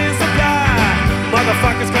short in supply.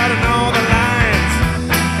 Motherfuckers gotta know the lines.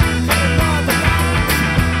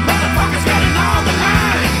 Motherfuckers gotta know the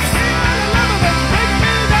lines.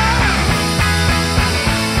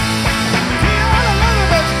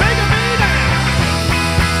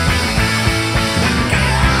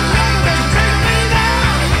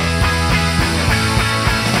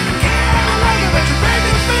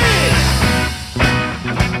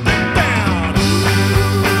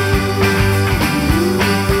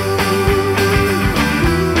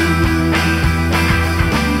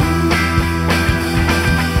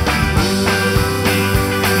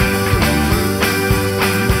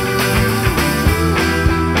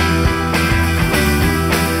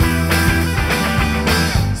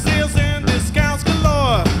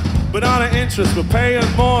 Interest, we're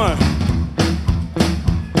paying more.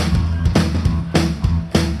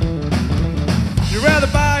 You'd rather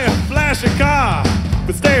buy a flashy car,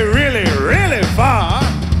 but stay really, really far.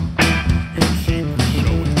 You cheap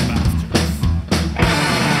showing bastards.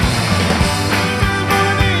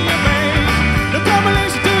 No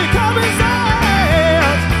combination to your common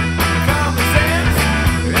sense. Common sense.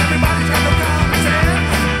 Everybody's got no common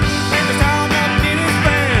sense. And this town doesn't need his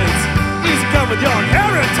fans. Easy come with your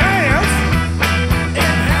inheritance.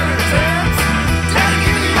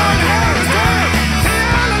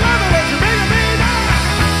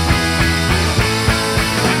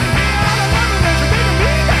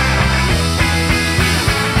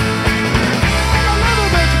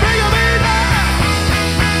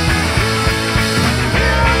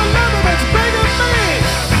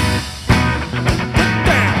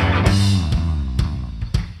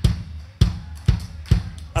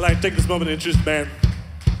 I'd like to take this moment to introduce the band.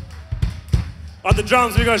 On the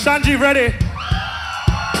drums, we got Shanjeev Reddy.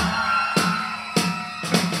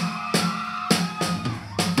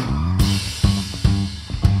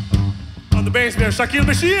 On the bass, we have Shakil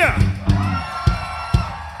Bashir.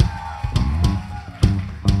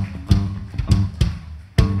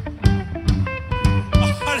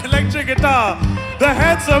 On electric guitar, the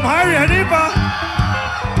handsome Hairi Hanifa.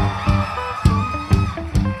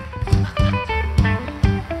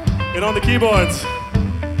 And on the keyboards,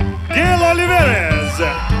 Gael Oliveres.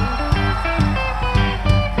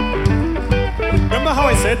 Remember how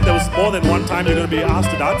I said there was more than one time you're going to be asked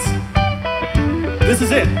to dance? This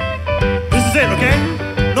is it. This is it, okay?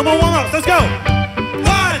 No more warm-ups, let's go!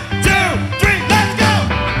 1, 2, 3, let's go!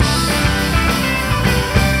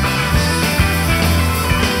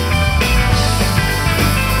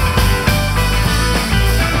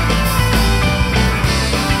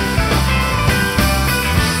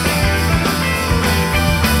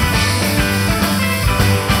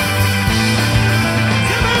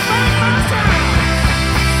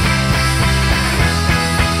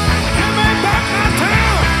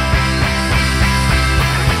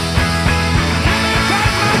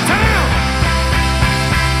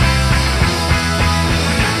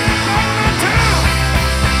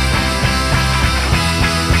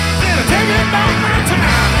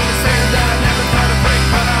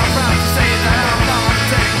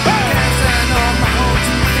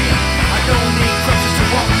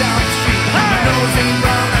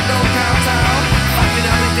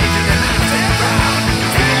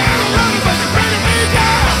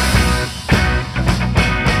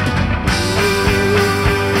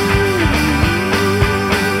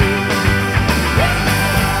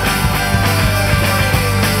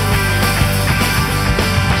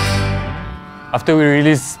 After we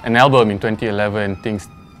released an album in 2011, things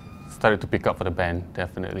started to pick up for the band,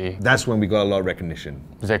 definitely. That's when we got a lot of recognition.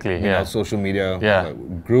 Exactly, You yeah. know, social media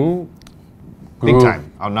Grew big time.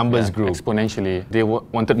 Our numbers grew. Exponentially. They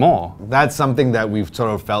wanted more. That's something that we've sort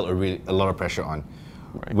of felt a lot of pressure on.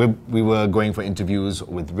 Right. We were going for interviews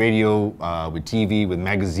with radio, with TV, with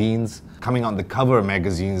magazines, coming on the cover of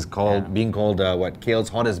magazines, being called Gael's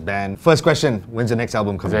hottest band. First question: when's the next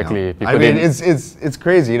album coming Exactly. out? I mean, it's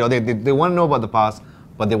crazy. You know, they want to know about the past,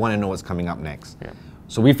 but they want to know what's coming up next. Yeah.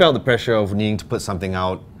 So we felt the pressure of needing to put something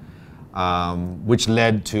out, which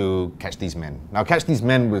led to Catch These Men. Now, Catch These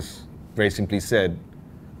Men was, very simply said,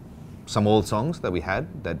 some old songs that we had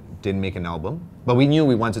that didn't make an album, but we knew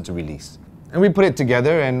we wanted to release. And we put it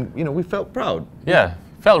together and, you know, we felt proud. Yeah,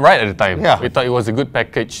 felt right at the time. Yeah. We thought it was a good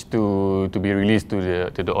package to be released to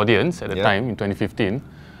the audience at the time in 2015.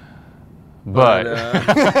 But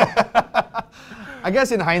I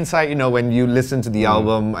guess in hindsight, you know, when you listen to the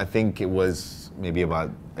album, I think it was maybe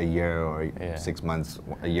about a year or 6 months,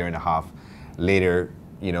 a year and a half later,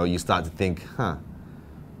 you know, you start to think,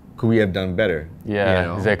 could we have done better? Yeah, you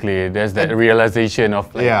know? exactly. There's that realization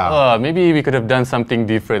of like, oh, maybe we could have done something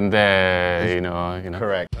different there, you know.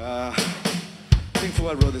 Correct. I think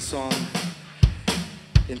Fuad wrote this song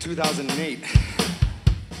in 2008.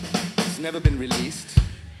 It's never been released.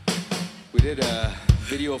 We did a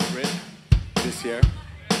video for it this year.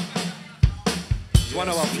 It's one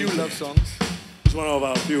of our few love songs. It's one of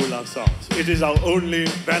our few love songs. It is our only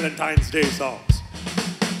Valentine's Day songs.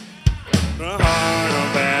 On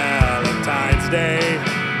Valentine's Day,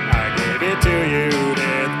 I gave it to you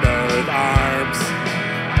with both arms.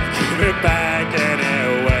 I gave it back and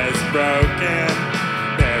it was broken.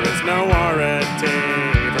 There is no warranty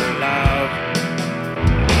for love.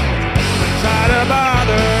 Try to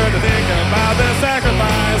bother to think about the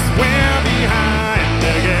sacrifice we're behind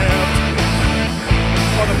the gift.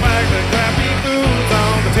 Or the fact that crappy food's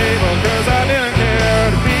on the table cause I didn't care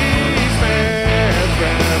to be spared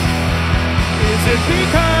friend. Is it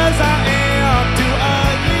because I am too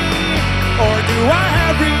ugly? Or do I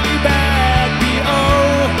have really bad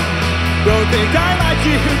B.O.? Don't think I like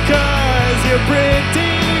you cause you're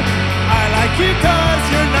pretty. I like you cause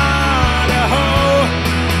you're not a hoe.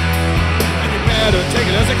 And you better take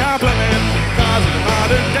it as a compliment, cause in the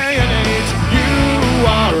modern day and age, you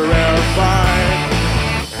are rarefied.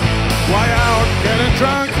 Why out getting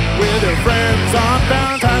drunk with your friends on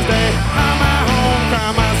Valentine's Day? I'm at home, cry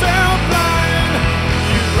myself blind.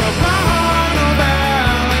 You broke my heart on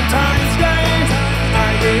Valentine's Day.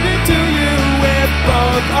 I gave it to you with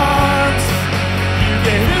both arms. You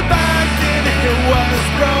gave it back and it was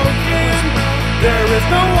broken. There is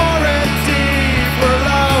no warranty for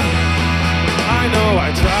love. I know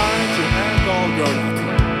I tried to act all grown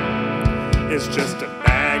up. It's just an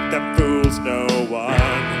act that fools no one.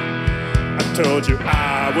 I told you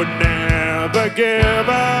I would never give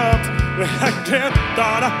up. I just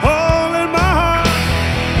thought a hole in my heart.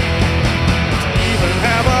 Even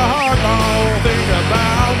have a heart long think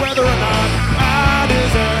about whether or not I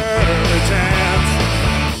deserve a chance.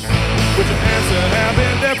 Would your answer have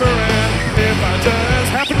been different if I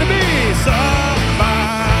just happened to be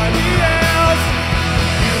somebody else?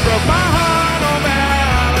 You broke my heart on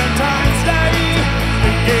Valentine's Day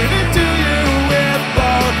and gave it to you with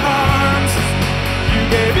both arms. You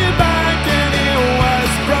gave it back and it was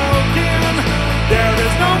broken. There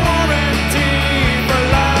is no warranty for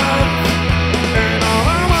love. And all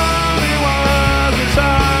I wanted was a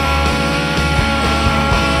shot.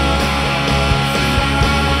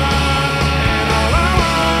 And all I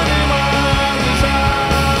wanted was a shot.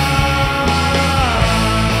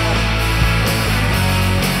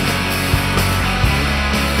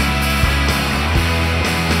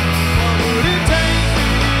 What would it take for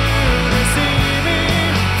you to see me?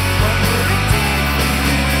 What would it take for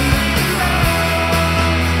you to love?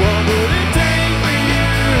 What would it take for you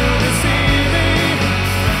to see me?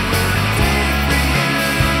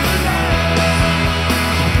 What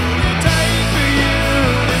would it take for you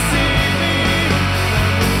to see me?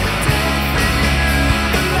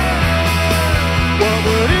 What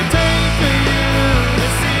would it take for you to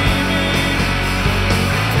see me?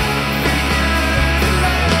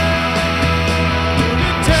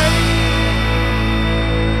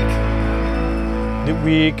 Did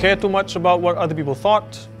we care too much about what other people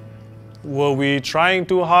thought? Were we trying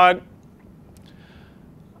too hard?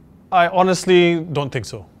 I honestly don't think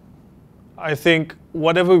so. I think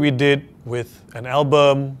whatever we did with an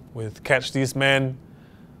album, with Catch These Men,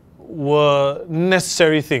 were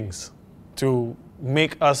necessary things to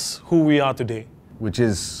make us who we are today. Which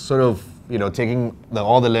is sort of, you know, taking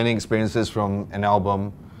all the learning experiences from an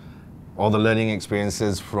album all the learning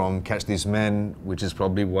experiences from Catch These Men, which is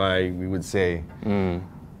probably why we would say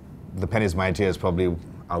The Pen Is Mightier is probably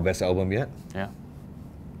our best album yet. Yeah.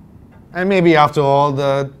 And maybe after all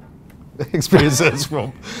the experiences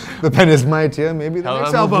from The Pen Is Mightier, maybe the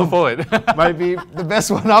next album move forward. might be the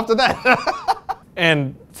best one after that.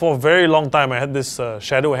 And for a very long time, I had this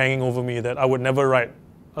shadow hanging over me that I would never write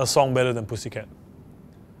a song better than Pussycat.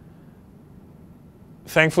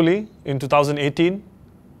 Thankfully, in 2018,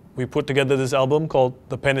 we put together this album called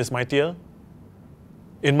The Pen Is Mightier.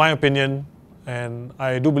 In my opinion, and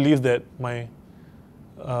I do believe that my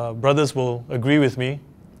brothers will agree with me,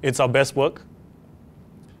 it's our best work.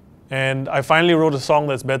 And I finally wrote a song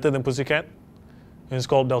that's better than Pussycat, and it's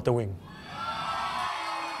called Delta Wing.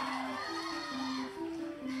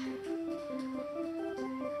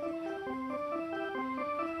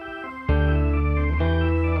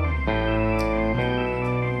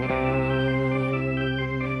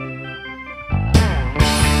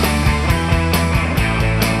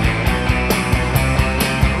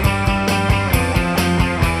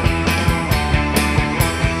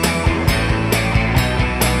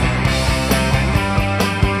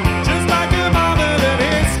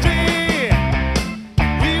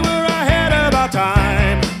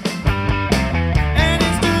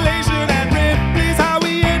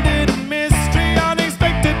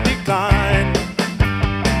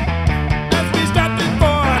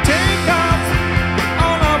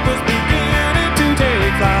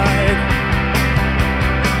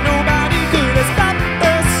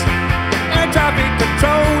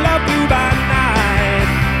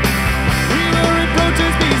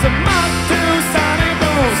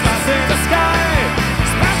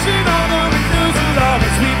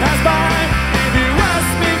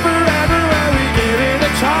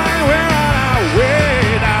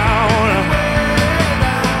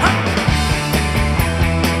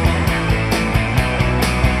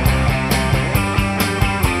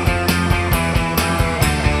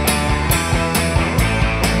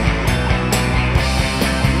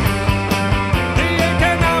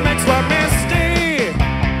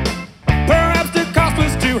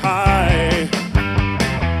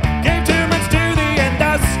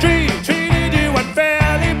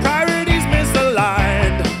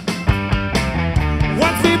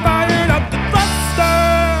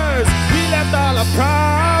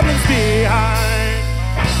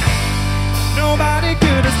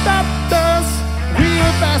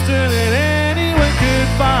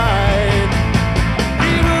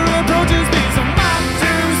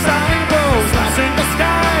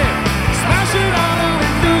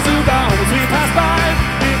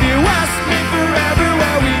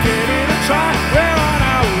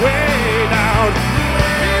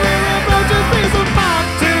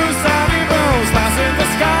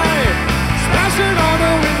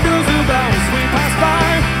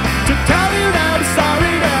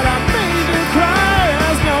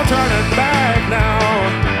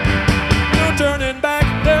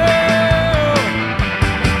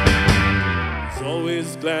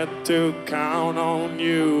 To count on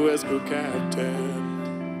you as co-captain.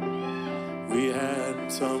 We had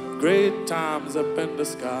some great times up in the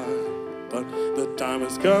sky, but the time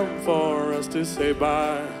has come for us to say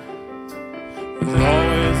bye. Was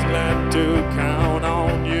always glad to count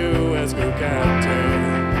on you as co-captain.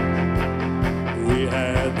 We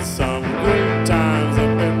had some great times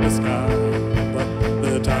up in the sky, but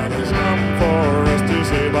the time has come for us to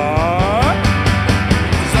say bye.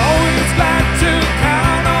 Was always glad to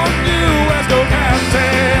count on you as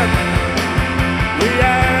co-captain. We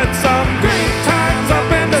had some great times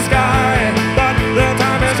up in the sky, but the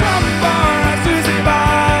time has come for us to say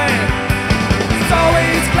bye. It's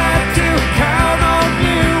always glad to count on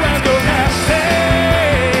you as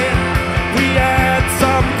co-captain.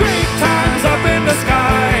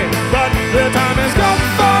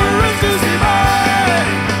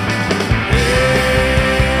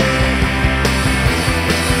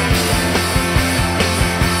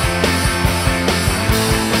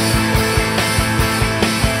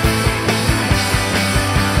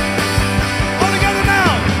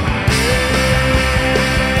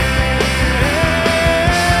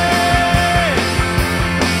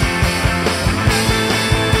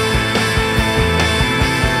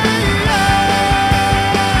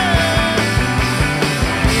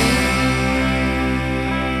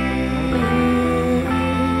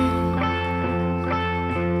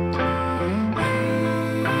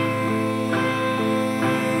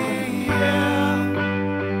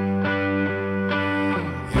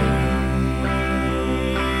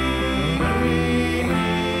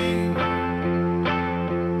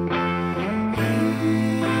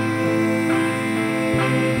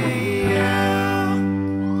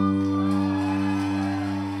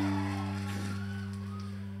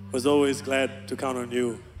 was always glad to count on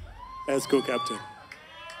you as co-captain.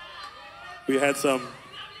 We had some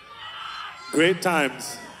great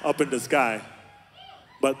times up in the sky,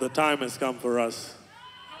 but the time has come for us.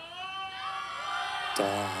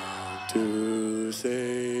 Time to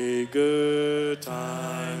say good,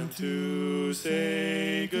 time to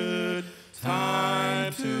say good,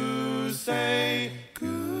 time to say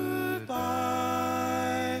goodbye.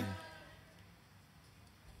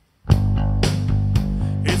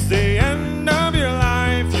 It's the end of your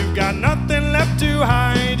life, you got nothing left to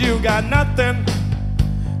hide, you got nothing.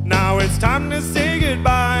 Now it's time to say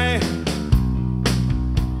goodbye.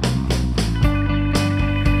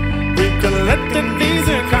 Recollecting these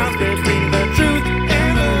accounts between the truth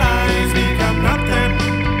and the lies become nothing.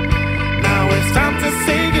 Now it's time to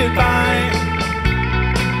say goodbye.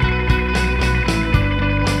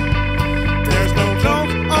 There's no cloak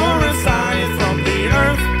or a sign from the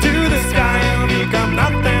earth to the sky. It'll become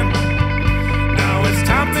nothing. Now it's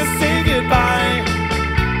time to say goodbye.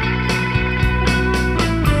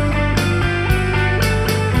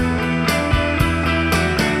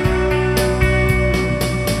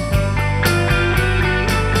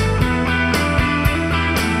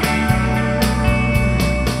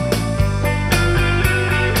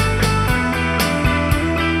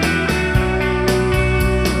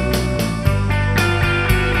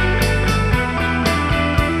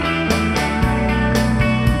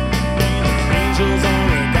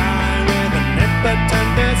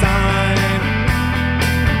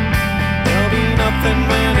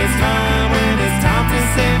 When it's time to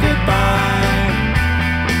say goodbye.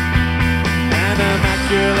 An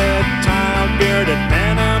immaculate child, bearded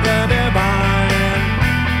man of the divine,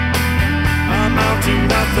 amount to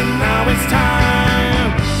nothing, now it's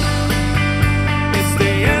time. It's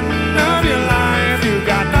the end of your life, you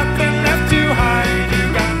got nothing left to hide, you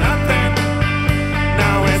got nothing.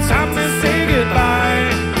 Now it's time to say goodbye.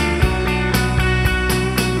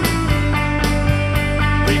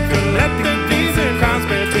 Recollecting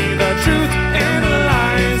between the truth and the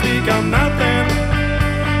lies become nothing.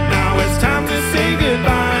 Now it's time to say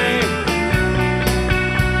goodbye.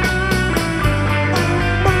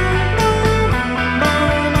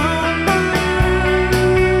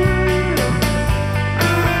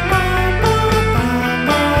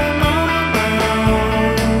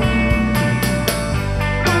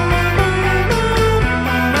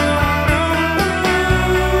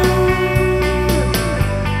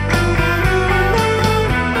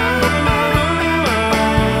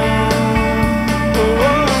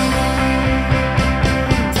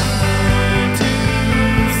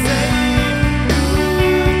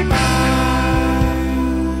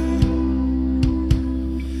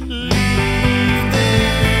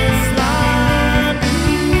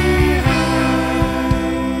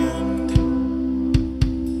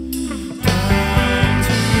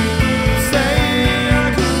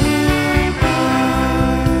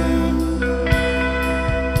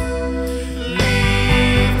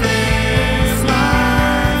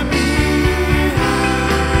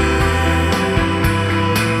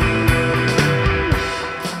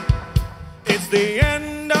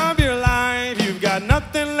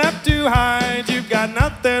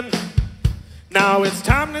 Now it's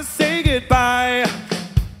time to say goodbye.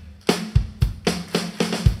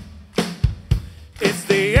 It's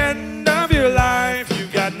the end of your life.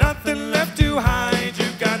 You've got nothing left to hide.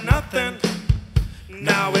 You've got nothing.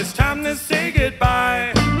 Now it's time to say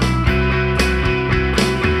goodbye.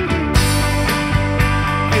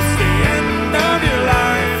 It's the end of your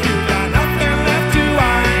life. You've got nothing left to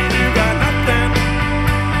hide. You've got nothing.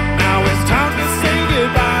 Now it's time to say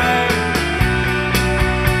goodbye.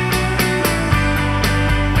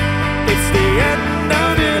 It's the end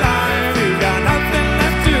of your life. You've got nothing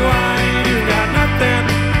left to hide. You've got nothing.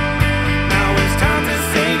 Now it's time to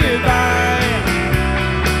say goodbye.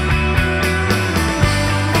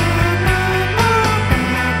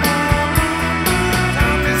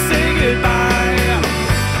 Time to say goodbye.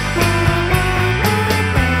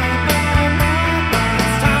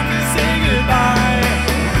 It's time to say goodbye.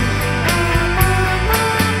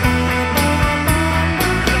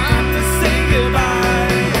 Time to say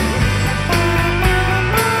goodbye.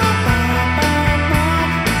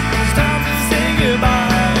 It's time to say goodbye.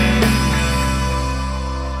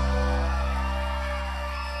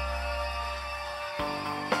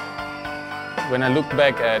 When I look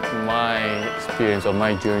back at my experience or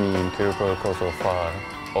my journey in Kyoto Protocol so far,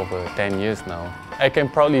 over 10 years now, I can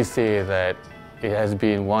proudly say that it has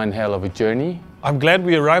been one hell of a journey. I'm glad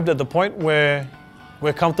we arrived at the point where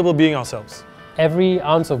we're comfortable being ourselves. Every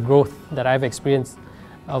ounce of growth that I've experienced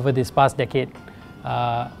over this past decade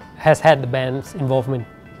has had the band's involvement.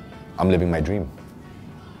 I'm living my dream.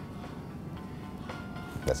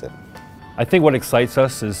 That's it. I think what excites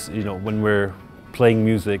us is, when we're playing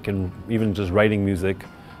music and even just writing music,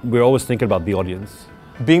 we're always thinking about the audience.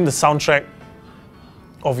 Being the soundtrack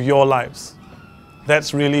of your lives,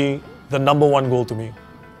 that's really the #1 goal to me.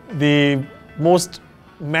 The most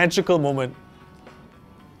magical moment,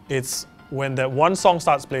 it's when that one song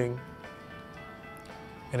starts playing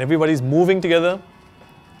and everybody's moving together,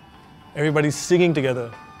 everybody's singing together.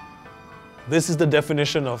 This is the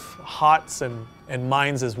definition of hearts and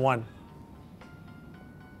minds as one.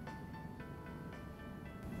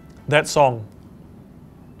 That song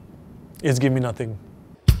is Gimme Nothing.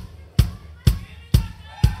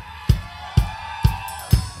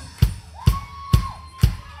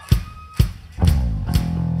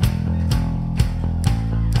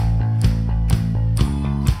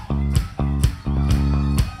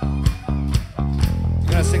 You're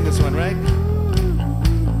gonna sing this one, right?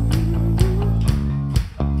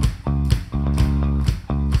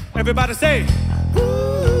 Everybody say.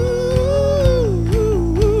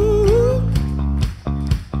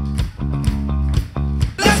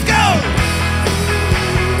 Let's go!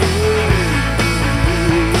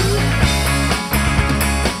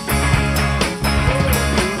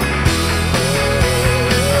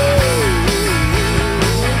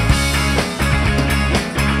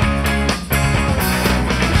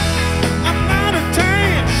 I might have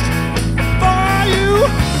changed for you.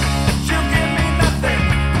 You give me nothing.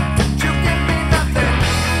 You give me nothing.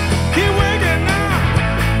 Keep waking up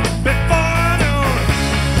before noon.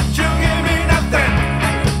 You give me nothing.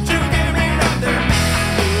 You give me nothing.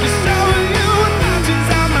 You show you touches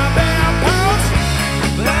on my bare pulse,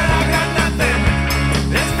 but I got nothing.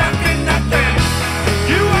 There's nothing, nothing.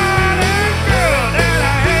 You are the girl that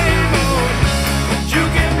I hate more. You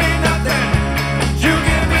give me nothing. You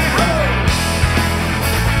give me hope.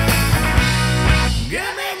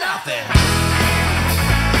 Give me nothing.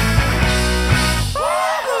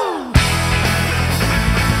 Woo!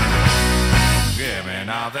 Give me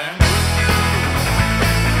nothing.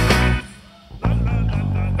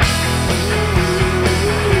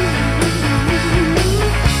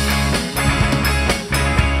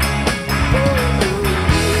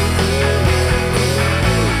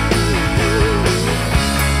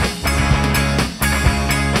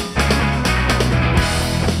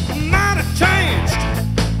 Might have changed.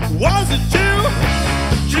 Was it you?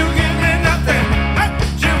 You give me nothing.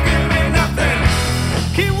 You give me nothing.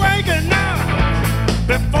 Keep waking up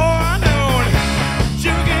before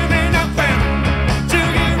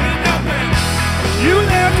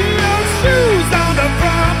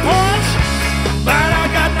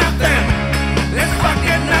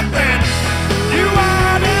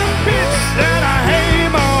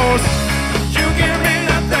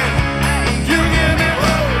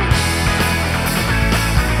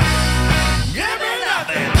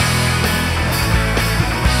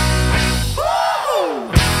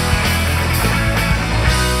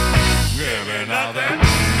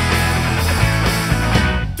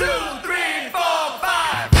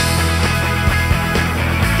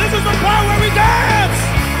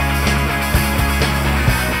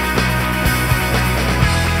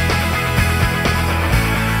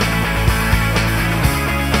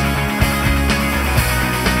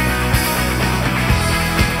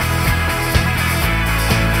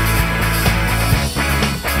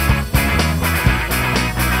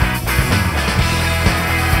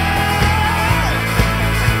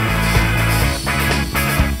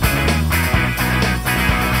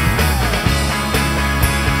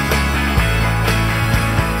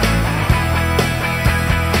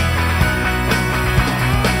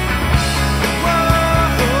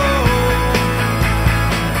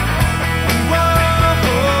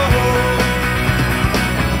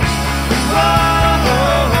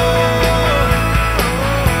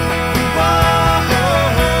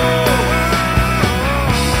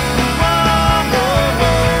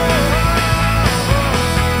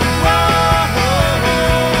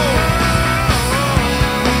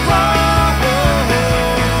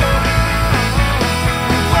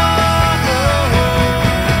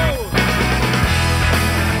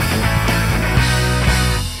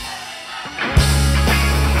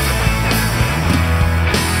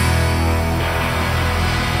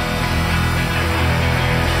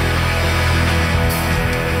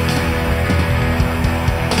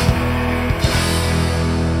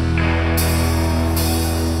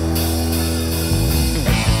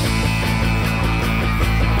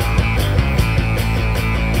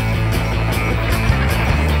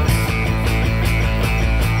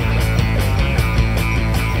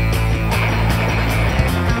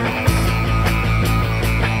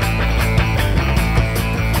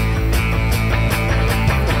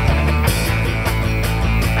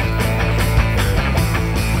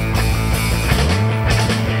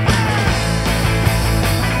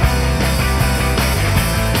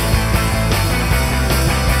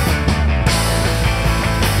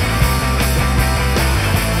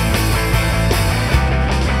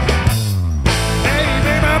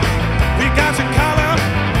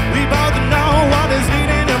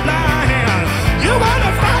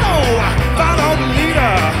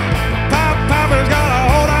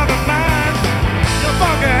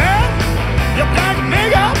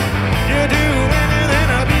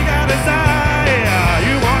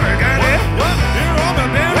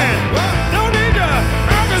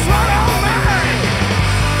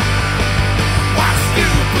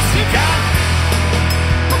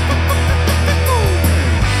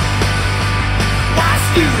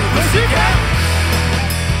you, Pussycat.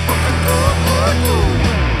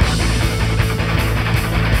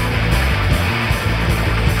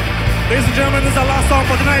 Ladies and gentlemen, this is our last song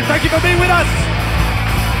for tonight. Thank you for being with us.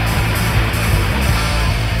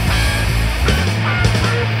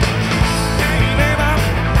 Hey, baby,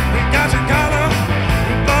 we got your color.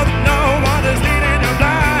 We both know what is leading your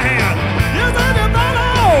blind hand. You said you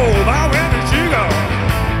follow by where did you go?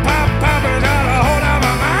 Papa got a hold of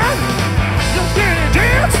my mind. Your skinny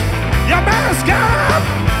jeans, your mascot.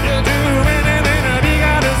 You do anything a big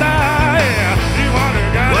guy desire. You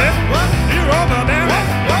wanna got it? You over there?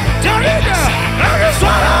 Now you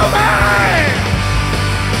swallow me!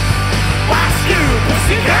 Watch you,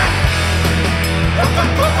 Pussycat!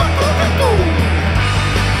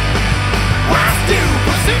 Watch you,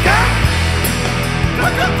 Pussycat!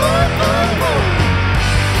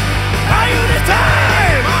 Are you the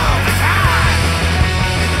time? All the time!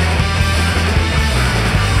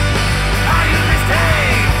 Are you the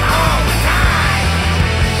same? All the time!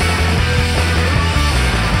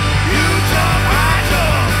 You jump, I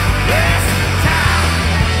jump, yes!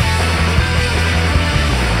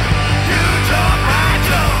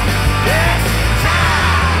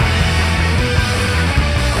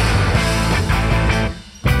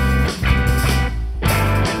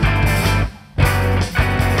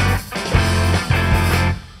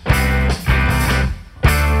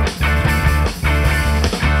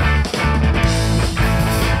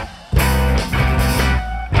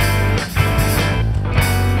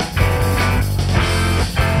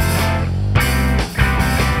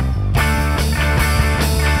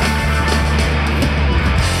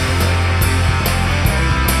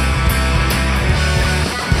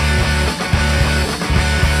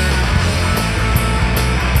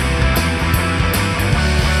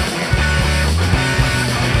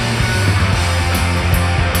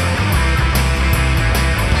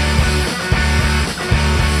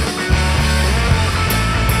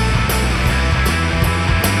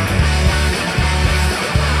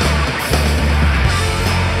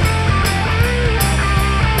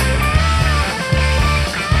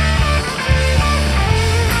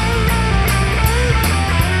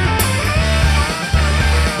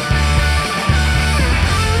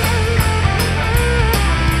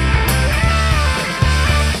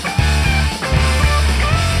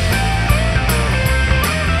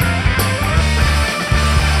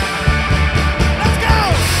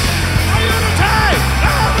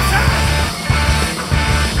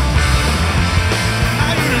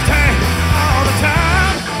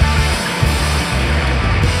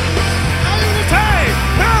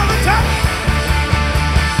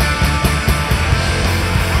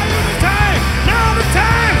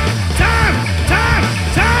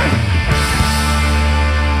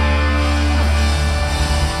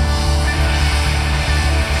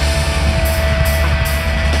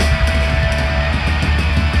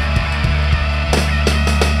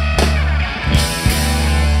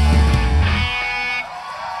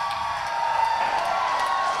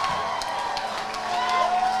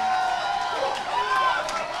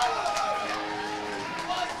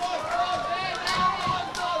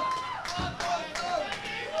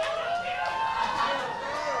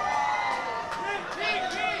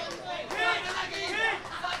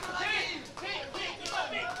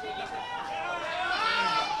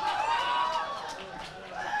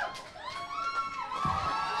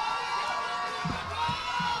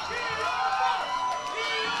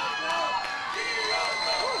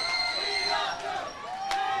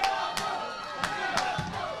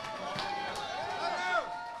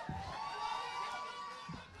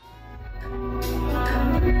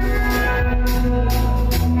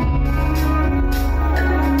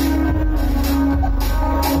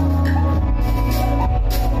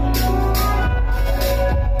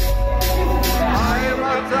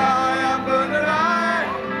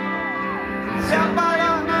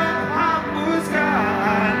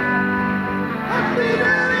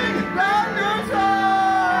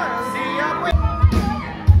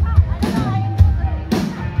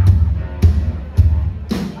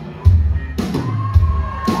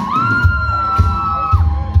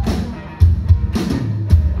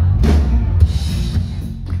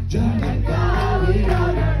 Jangan kau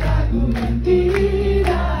irada ragu nanti.